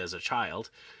enjoyed it as a child.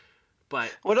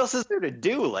 But what else is there to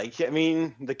do? Like, I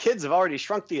mean, the kids have already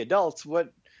shrunk the adults.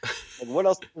 What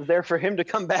else is there for him to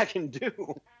come back and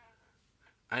do?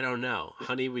 I don't know.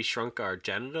 Honey, We Shrunk Our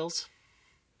Genitals?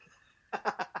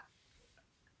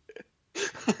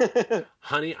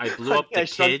 Honey, I Blew Up the I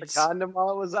shrunk Kids. The condom while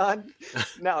it was on.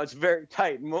 Now it's very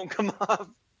tight and won't come off.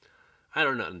 I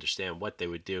don't understand what they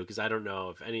would do because I don't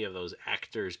know if any of those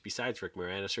actors besides Rick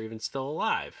Moranis are even still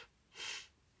alive.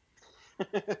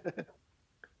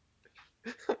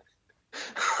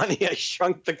 Honey, I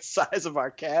shrunk the size of our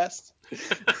cast.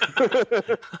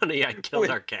 Honey, I killed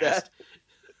our cast.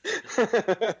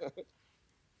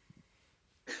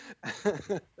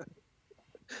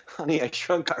 Honey, I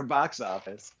shrunk our box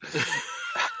office.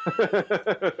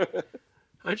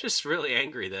 I'm just really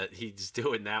angry that he's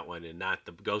doing that one and not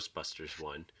the Ghostbusters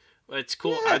one. But it's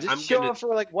cool. Yeah, just show up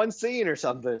for like one scene or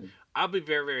something. I'll be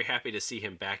very, very happy to see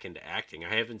him back into acting.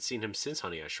 I haven't seen him since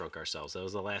Honey, I Shrunk Ourselves. That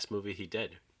was the last movie he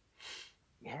did.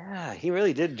 Yeah, he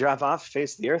really did drop off the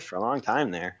face of the earth for a long time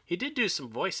there. He did do some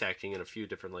voice acting in a few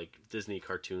different like Disney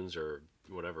cartoons or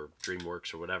whatever,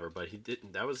 DreamWorks or whatever, but he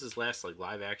didn't. That was his last like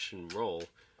live action role.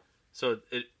 So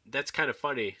that's kind of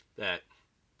funny that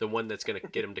the one that's going to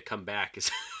get him to come back is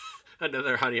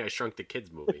another Honey, I Shrunk the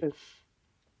Kids movie.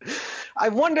 I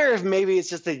wonder if maybe it's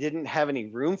just they didn't have any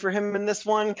room for him in this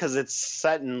one because it's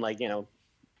set in like,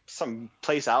 some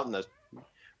place out in the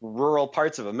rural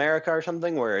parts of America or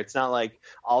something where it's not like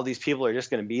all these people are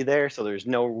just going to be there. So there's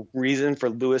no reason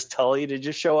for Louis Tully to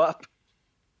just show up.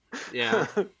 Yeah.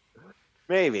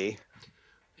 Maybe.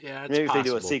 Yeah, maybe possible. If they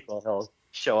do a sequel, he'll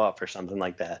show up or something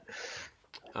like that.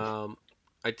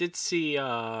 I did see,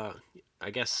 I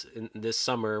guess in this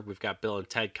summer we've got Bill and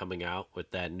Ted coming out with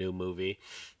that new movie.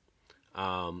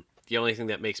 The only thing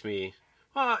that makes me,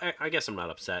 well, I guess I'm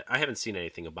not upset. I haven't seen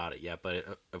anything about it yet, but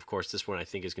of course this one I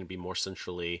think is going to be more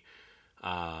centrally,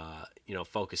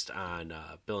 focused on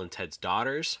Bill and Ted's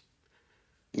daughters.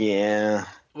 Yeah,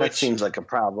 that seems like a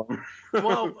problem.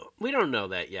 Well, we don't know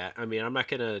that yet. I mean, I'm not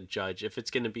going to judge. If it's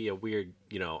going to be a weird,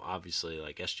 obviously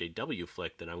like SJW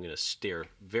flick, then I'm going to steer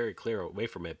very clear away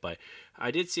from it. But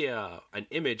I did see an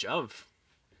image of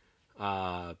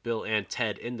Bill and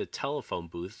Ted in the telephone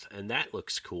booth, and that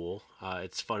looks cool.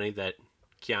 It's funny that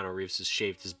Keanu Reeves has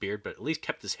shaved his beard, but at least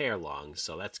kept his hair long,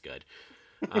 so that's good.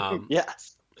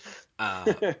 Yes.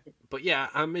 But yeah,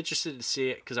 I'm interested to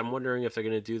see it because I'm wondering if they're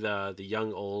going to do the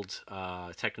young old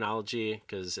technology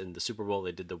because in the Super Bowl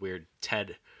they did the weird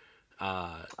Ted.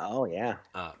 Oh yeah.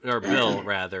 Or Bill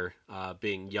rather,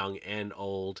 being young and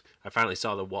old. I finally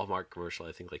saw the Walmart commercial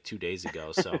I think like 2 days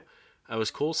ago, so it was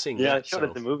cool seeing that. Yeah, it showed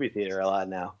at the movie theater a lot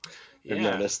now. I've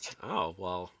noticed. Oh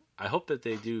well, I hope that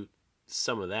they do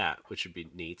some of that, which would be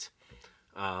neat.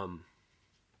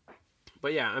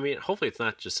 But yeah, I mean, hopefully it's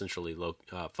not just centrally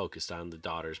focused on the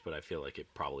daughters, but I feel like it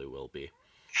probably will be.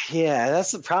 Yeah,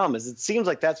 that's the problem. Is it seems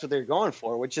like that's what they're going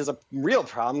for, which is a real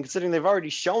problem considering they've already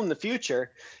shown the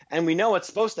future and we know what's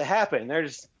supposed to happen. They're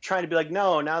just trying to be like,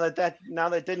 no, now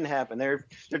that didn't happen. They're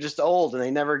just old and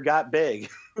they never got big.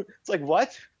 It's like,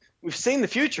 what? We've seen the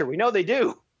future. We know they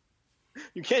do.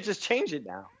 You can't just change it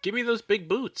now. Give me those big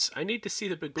boots. I need to see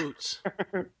the big boots.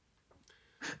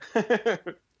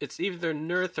 It's either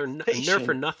Nerf or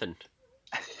nothing.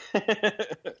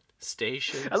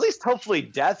 Station. At least hopefully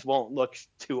Death won't look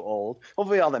too old.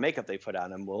 Hopefully all the makeup they put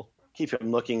on him will keep him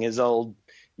looking his old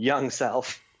young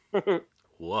self.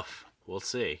 Woof. We'll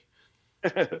see.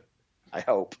 I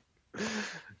hope.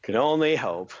 Can only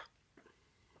hope.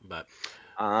 But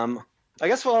I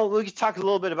guess we could talk a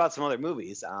little bit about some other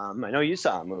movies. I know you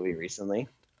saw a movie recently.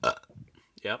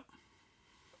 Yep.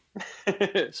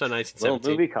 So 1917.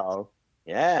 Little movie called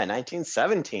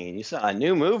 1917. You saw a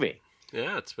new movie.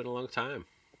 Yeah, it's been a long time.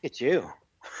 Look at you.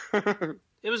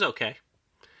 It was okay.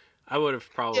 I would have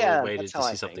probably Yeah, waited that's to how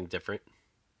see I something think. different.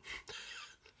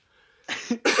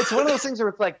 It's one of those things where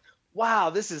it's like, wow,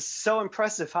 this is so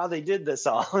impressive how they did this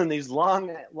all in these long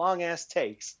ass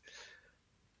takes.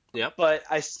 Yep. But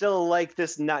I still like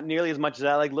this not nearly as much as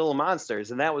I like Little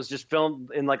Monsters, and that was just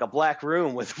filmed in like a black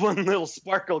room with one little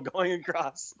sparkle going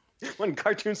across, one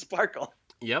cartoon sparkle.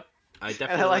 Yep. I And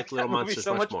definitely I like like Little that movie Monsters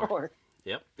so much much more.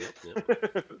 Yep.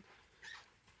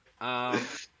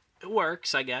 It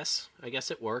works, I guess. I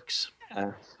guess it works.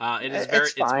 Yeah.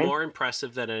 It's Fine. more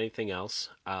impressive than anything else.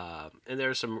 And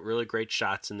there's some really great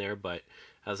shots in there, but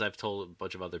as I've told a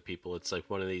bunch of other people, it's like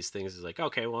one of these things is like,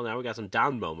 okay, well now we got some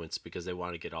down moments because they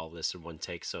want to get all this in one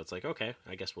take. So it's like, okay,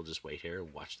 I guess we'll just wait here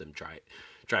and watch them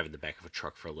drive in the back of a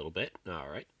truck for a little bit. All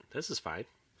right, this is fine.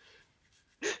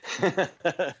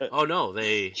 Oh no,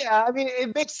 Yeah, I mean,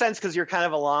 it makes sense because you're kind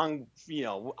of along,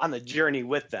 on the journey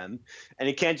with them, and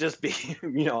it can't just be,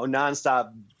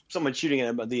 nonstop someone shooting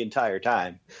at them the entire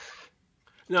time.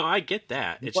 No, I get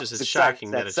that. It's What's just it's the size shocking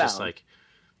of that that it's just sound? like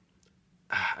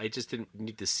I just didn't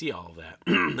need to see all of that.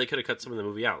 They could have cut some of the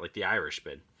movie out, like the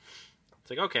Irishman. It's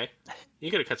like, okay,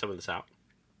 you could have cut some of this out.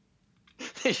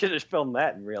 They should have filmed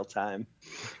that in real time.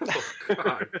 Oh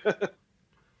God.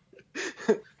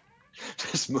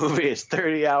 This movie is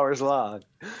 30 hours long.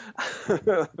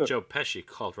 Joe Pesci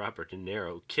called Robert De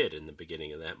Niro kid in the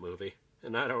beginning of that movie,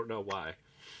 and I don't know why.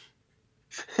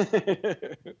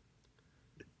 That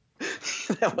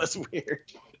was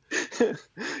weird.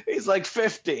 He's like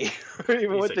 50, even He's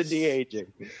with like the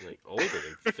de-aging. Like older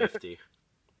than 50.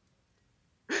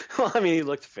 Well, I mean, he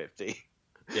looked 50.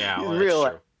 Yeah, In well, real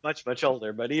that's life, true. much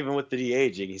older, but even with the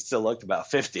de-aging, he still looked about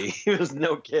 50. He was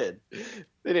no kid.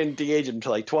 They didn't de-age him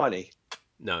until like 20.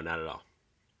 No, not at all.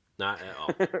 Not at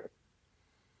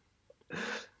all.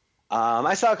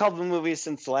 I saw a couple of movies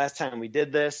since the last time we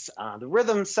did this. The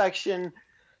rhythm section,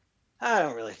 I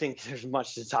don't really think there's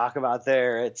much to talk about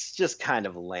there. It's just kind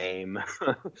of lame.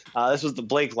 This was the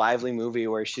Blake Lively movie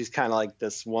where she's kind of like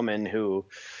this woman who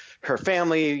her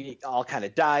family all kind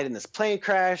of died in this plane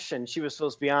crash, and she was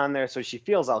supposed to be on there, so she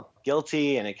feels all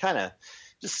guilty, and it kind of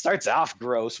just starts off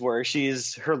gross where she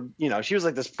was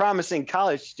like this promising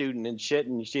college student and shit,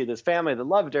 and she had this family that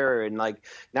loved her, and like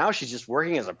now she's just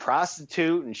working as a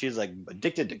prostitute, and she's like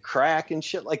addicted to crack and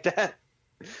shit like that.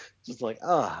 Just like,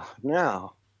 oh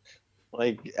no.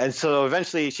 Like, and so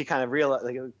eventually she kind of realized,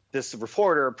 like, this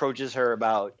reporter approaches her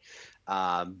about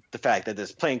the fact that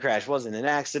this plane crash wasn't an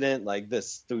accident. Like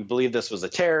this, we believe this was a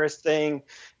terrorist thing.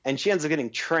 And she ends up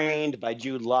getting trained by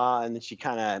Jude Law, and then she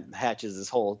kind of hatches this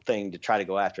whole thing to try to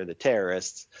go after the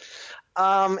terrorists.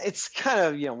 It's kind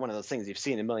of, one of those things you've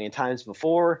seen a million times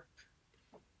before.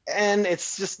 And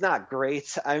it's just not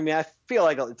great. I mean, I feel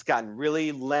like it's gotten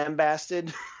really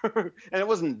lambasted. And it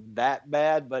wasn't that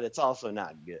bad, but it's also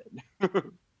not good.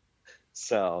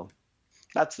 So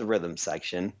that's the rhythm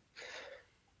section.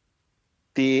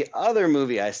 The other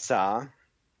movie I saw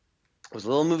was a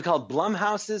little movie called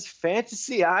Blumhouse's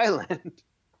Fantasy Island.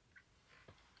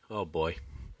 Oh boy.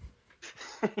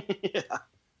 Yeah.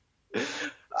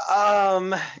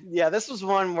 Yeah, this was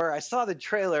one where I saw the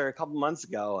trailer a couple months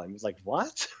ago and was like,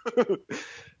 what?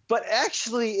 But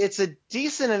actually, it's a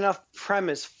decent enough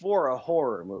premise for a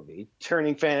horror movie.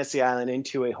 Turning Fantasy Island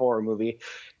into a horror movie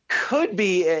could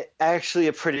be actually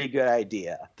a pretty good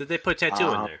idea. Did they put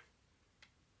tattoo in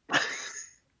there?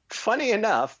 Funny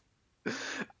enough,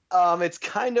 it's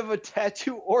kind of a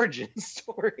tattoo origin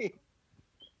story.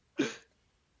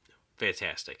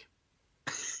 Fantastic.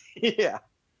 Yeah,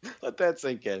 let that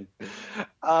sink in.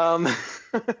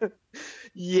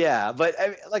 Yeah, but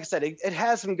like I said, it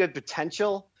has some good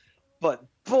potential, but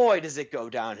boy, does it go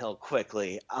downhill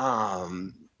quickly.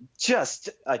 Just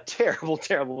a terrible,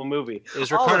 terrible movie.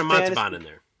 Is All Ricardo the fantasy- Montalban in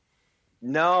there?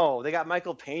 No, they got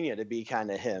Michael Pena to be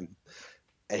kind of him.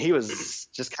 And he was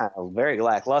just kind of very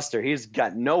lackluster. He's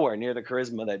got nowhere near the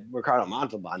charisma that Ricardo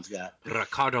Montalban's got.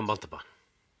 Ricardo Montalban.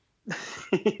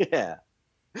 Yeah.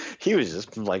 He was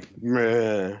just like,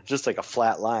 meh, just like a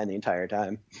flat line the entire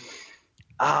time.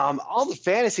 All the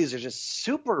fantasies are just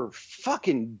super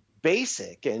fucking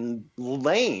basic and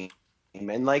lame.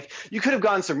 And like, you could have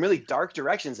gone some really dark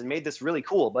directions and made this really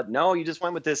cool, but no, you just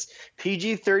went with this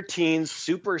PG-13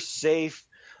 super safe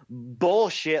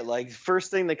bullshit. Like,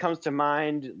 first thing that comes to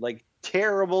mind, like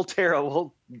terrible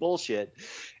bullshit.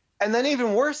 And then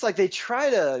even worse, like they try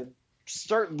to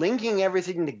start linking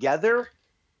everything together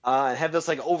and have this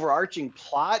like overarching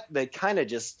plot that kind of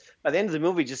just by the end of the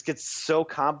movie just gets so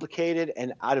complicated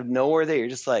and out of nowhere that you're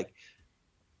just like,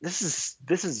 this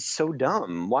is so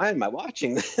dumb. Why am I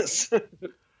watching this?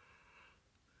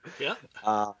 Yeah.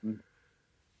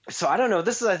 So I don't know.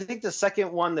 This is, I think, the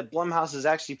second one that Blumhouse has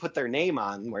actually put their name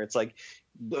on, where it's like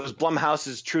it was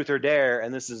Blumhouse's Truth or Dare,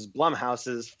 and this is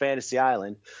Blumhouse's Fantasy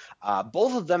Island.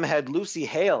 Both of them had Lucy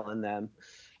Hale in them,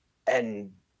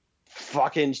 and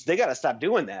fucking, they got to stop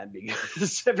doing that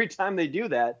because every time they do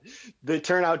that, they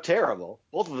turn out terrible.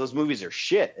 Both of those movies are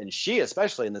shit, and she,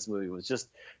 especially in this movie, was just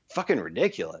fucking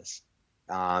ridiculous.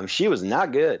 She was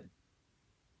not good.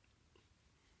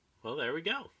 Well, there we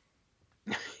go.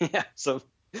 Yeah, so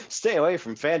stay away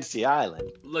from Fantasy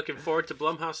Island. Looking forward to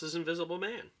Blumhouse's Invisible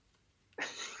Man.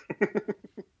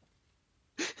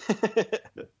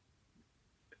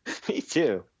 Me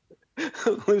too.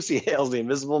 Lucy Hale's the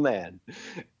Invisible Man.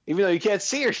 Even though you can't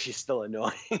see her, she's still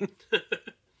annoying.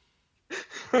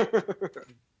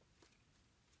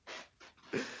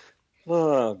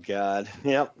 Oh, God.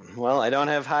 Yep. Well, I don't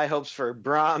have high hopes for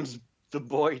Brahms the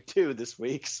Boy 2 this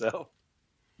week, so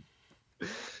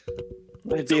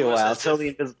might be a while till the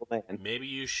Invisible Man. Maybe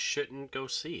you shouldn't go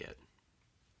see it.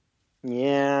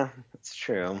 Yeah, that's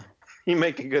true. You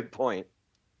make a good point.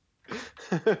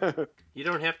 You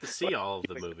don't have to see all of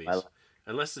the movies.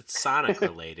 Unless it's Sonic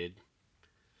related.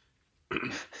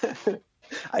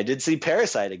 I did see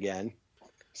Parasite again.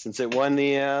 Since it won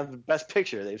the Best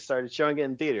Picture, they've started showing it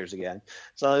in theaters again.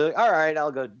 So I was like, all right,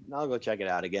 I'll go check it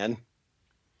out again.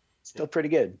 Still pretty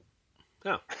good.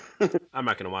 Oh, I'm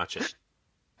not going to watch it.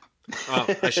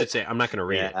 Oh, I should say, I'm not going to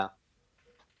read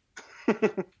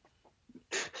it.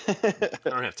 I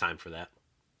don't have time for that.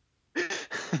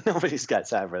 Nobody's got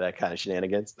time for that kind of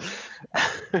shenanigans.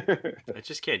 I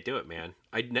just can't do it, man.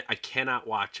 I cannot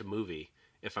watch a movie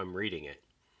if I'm reading it.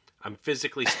 I'm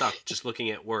physically stuck just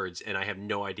looking at words, and I have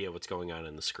no idea what's going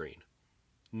on the screen.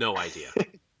 No idea.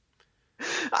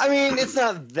 I mean, it's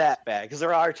not that bad, because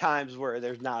there are times where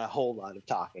there's not a whole lot of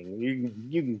talking.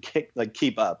 You can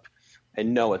keep up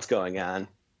and know what's going on.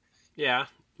 Yeah,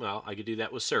 well, I could do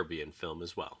that with Serbian film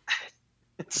as well.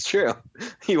 It's true.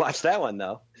 You watched that one,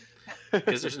 though.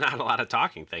 Because there's not a lot of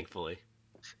talking, thankfully.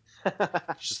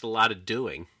 It's just a lot of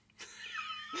doing.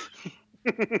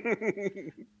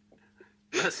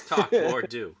 Let's talk or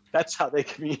do. That's how they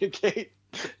communicate.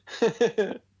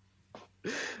 I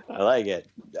like it.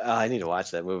 I need to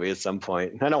watch that movie at some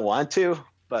point. I don't want to,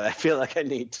 but I feel like I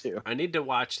need to. I need to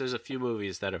watch. There's a few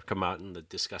movies that have come out in the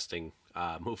disgusting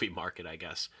movie market, I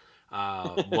guess.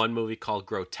 One movie called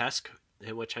Grotesque,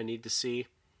 which I need to see.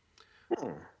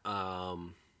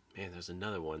 Man, there's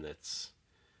another one that's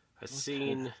I've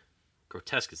seen.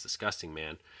 Grotesque is disgusting,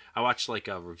 man. I watched like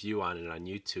a review on it on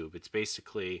YouTube.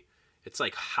 It's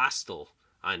like Hostel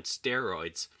on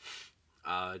steroids.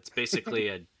 It's basically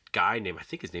a guy named, I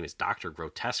think his name is Dr.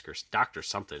 Grotesque or Dr.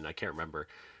 something. I can't remember.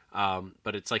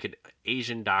 But it's like an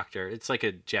Asian doctor. It's like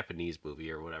a Japanese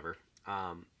movie or whatever.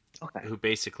 Who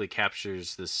basically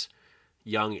captures this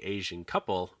young Asian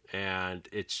couple, and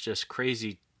it's just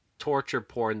crazy torture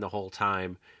porn the whole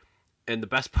time. And the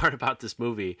best part about this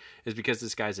movie is because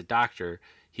this guy's a doctor,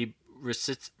 he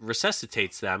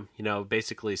resuscitates them,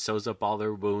 basically sews up all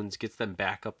their wounds, gets them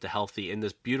back up to healthy in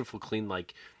this beautiful, clean,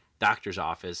 like, doctor's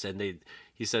office. And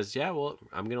he says, yeah, well,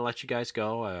 I'm going to let you guys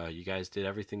go. You guys did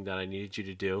everything that I needed you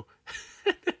to do.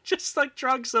 Just, like,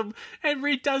 drugs them and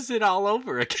redoes it all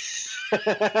over again.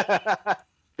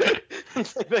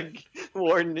 It's like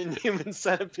Warden in Human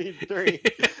Centipede 3.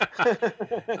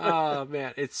 Oh,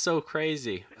 man, it's so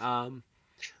crazy.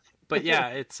 But yeah,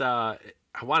 it's I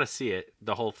want to see it,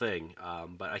 the whole thing,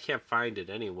 but I can't find it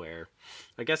anywhere.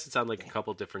 I guess it's on like a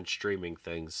couple different streaming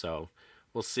things, so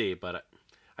we'll see. But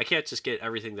I can't just get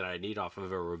everything that I need off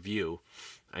of a review.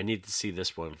 I need to see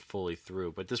this one fully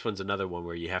through. But this one's another one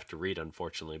where you have to read,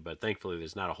 unfortunately. But thankfully,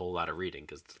 there's not a whole lot of reading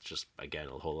because it's just, again,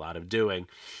 a whole lot of doing.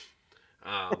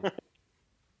 But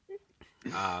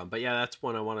yeah, that's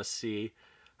one I want to see.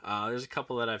 There's a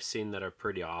couple that I've seen that are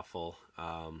pretty awful.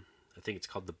 I think it's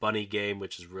called The Bunny Game,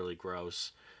 which is really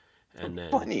gross. And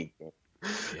then Bunny Game.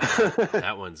 Yeah,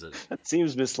 that one's That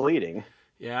seems misleading.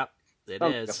 Yeah, it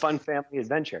Sounds is. like a fun family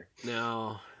adventure.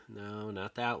 No,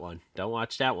 not that one. Don't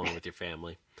watch that one with your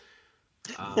family.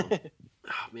 Oh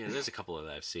man, there's a couple of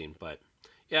that I've seen, but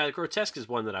yeah, Grotesque is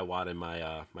one that I want in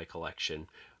my my collection.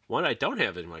 One I don't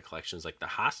have in my collection is like the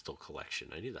Hostel collection.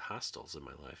 I need the Hostels in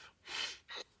my life.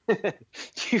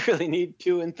 Do you really need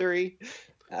 2 and 3?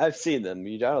 I've seen them.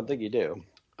 I don't think you do.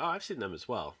 Oh, I've seen them as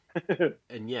well.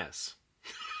 And yes.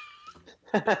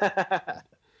 I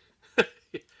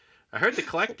heard the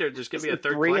collector, there's going to be a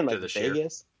third collector this year.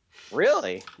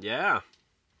 Really? Yeah.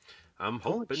 I'm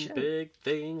hoping big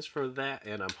things for that,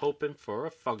 and I'm hoping for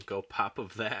a Funko Pop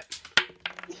of that.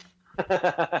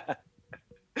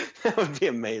 That would be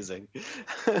amazing.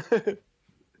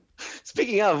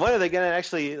 Speaking of, when are they going to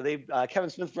actually? Kevin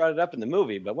Smith brought it up in the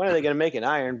movie, but when are they going to make an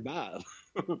Iron Bob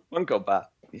Funko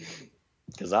Pop?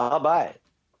 Because I'll buy it.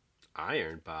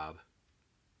 Iron Bob.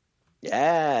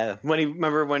 Yeah,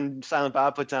 remember when Silent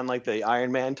Bob puts on like the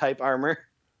Iron Man type armor?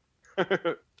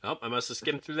 Oh, I must have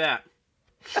skimmed through that.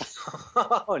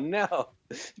 Oh no,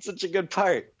 it's such a good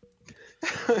part.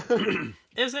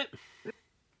 Is it?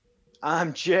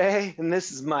 I'm Jay, and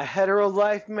this is my hetero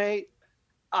life mate,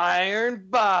 Iron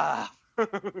Bob.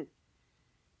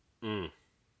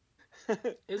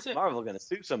 Is it? Marvel gonna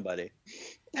sue somebody.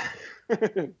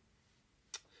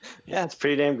 Yeah, it's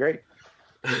pretty damn great.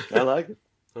 I like it.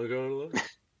 I'll go and look.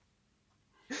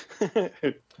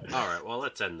 All right, well,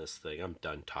 let's end this thing. I'm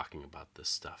done talking about this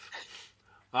stuff.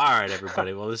 All right,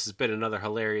 everybody. Well, this has been another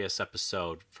hilarious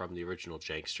episode from the original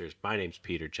Janksters. My name's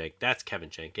Peter Jank. That's Kevin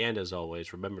Jank. And as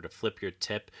always, remember to flip your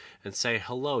tip and say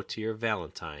hello to your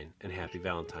Valentine and happy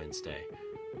Valentine's Day.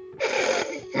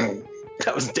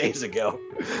 That was days ago.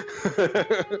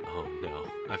 Oh, no.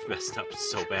 I've messed up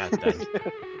so bad then.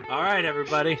 All right,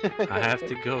 everybody. I have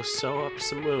to go sew up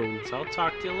some moons. I'll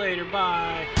talk to you later.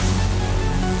 Bye.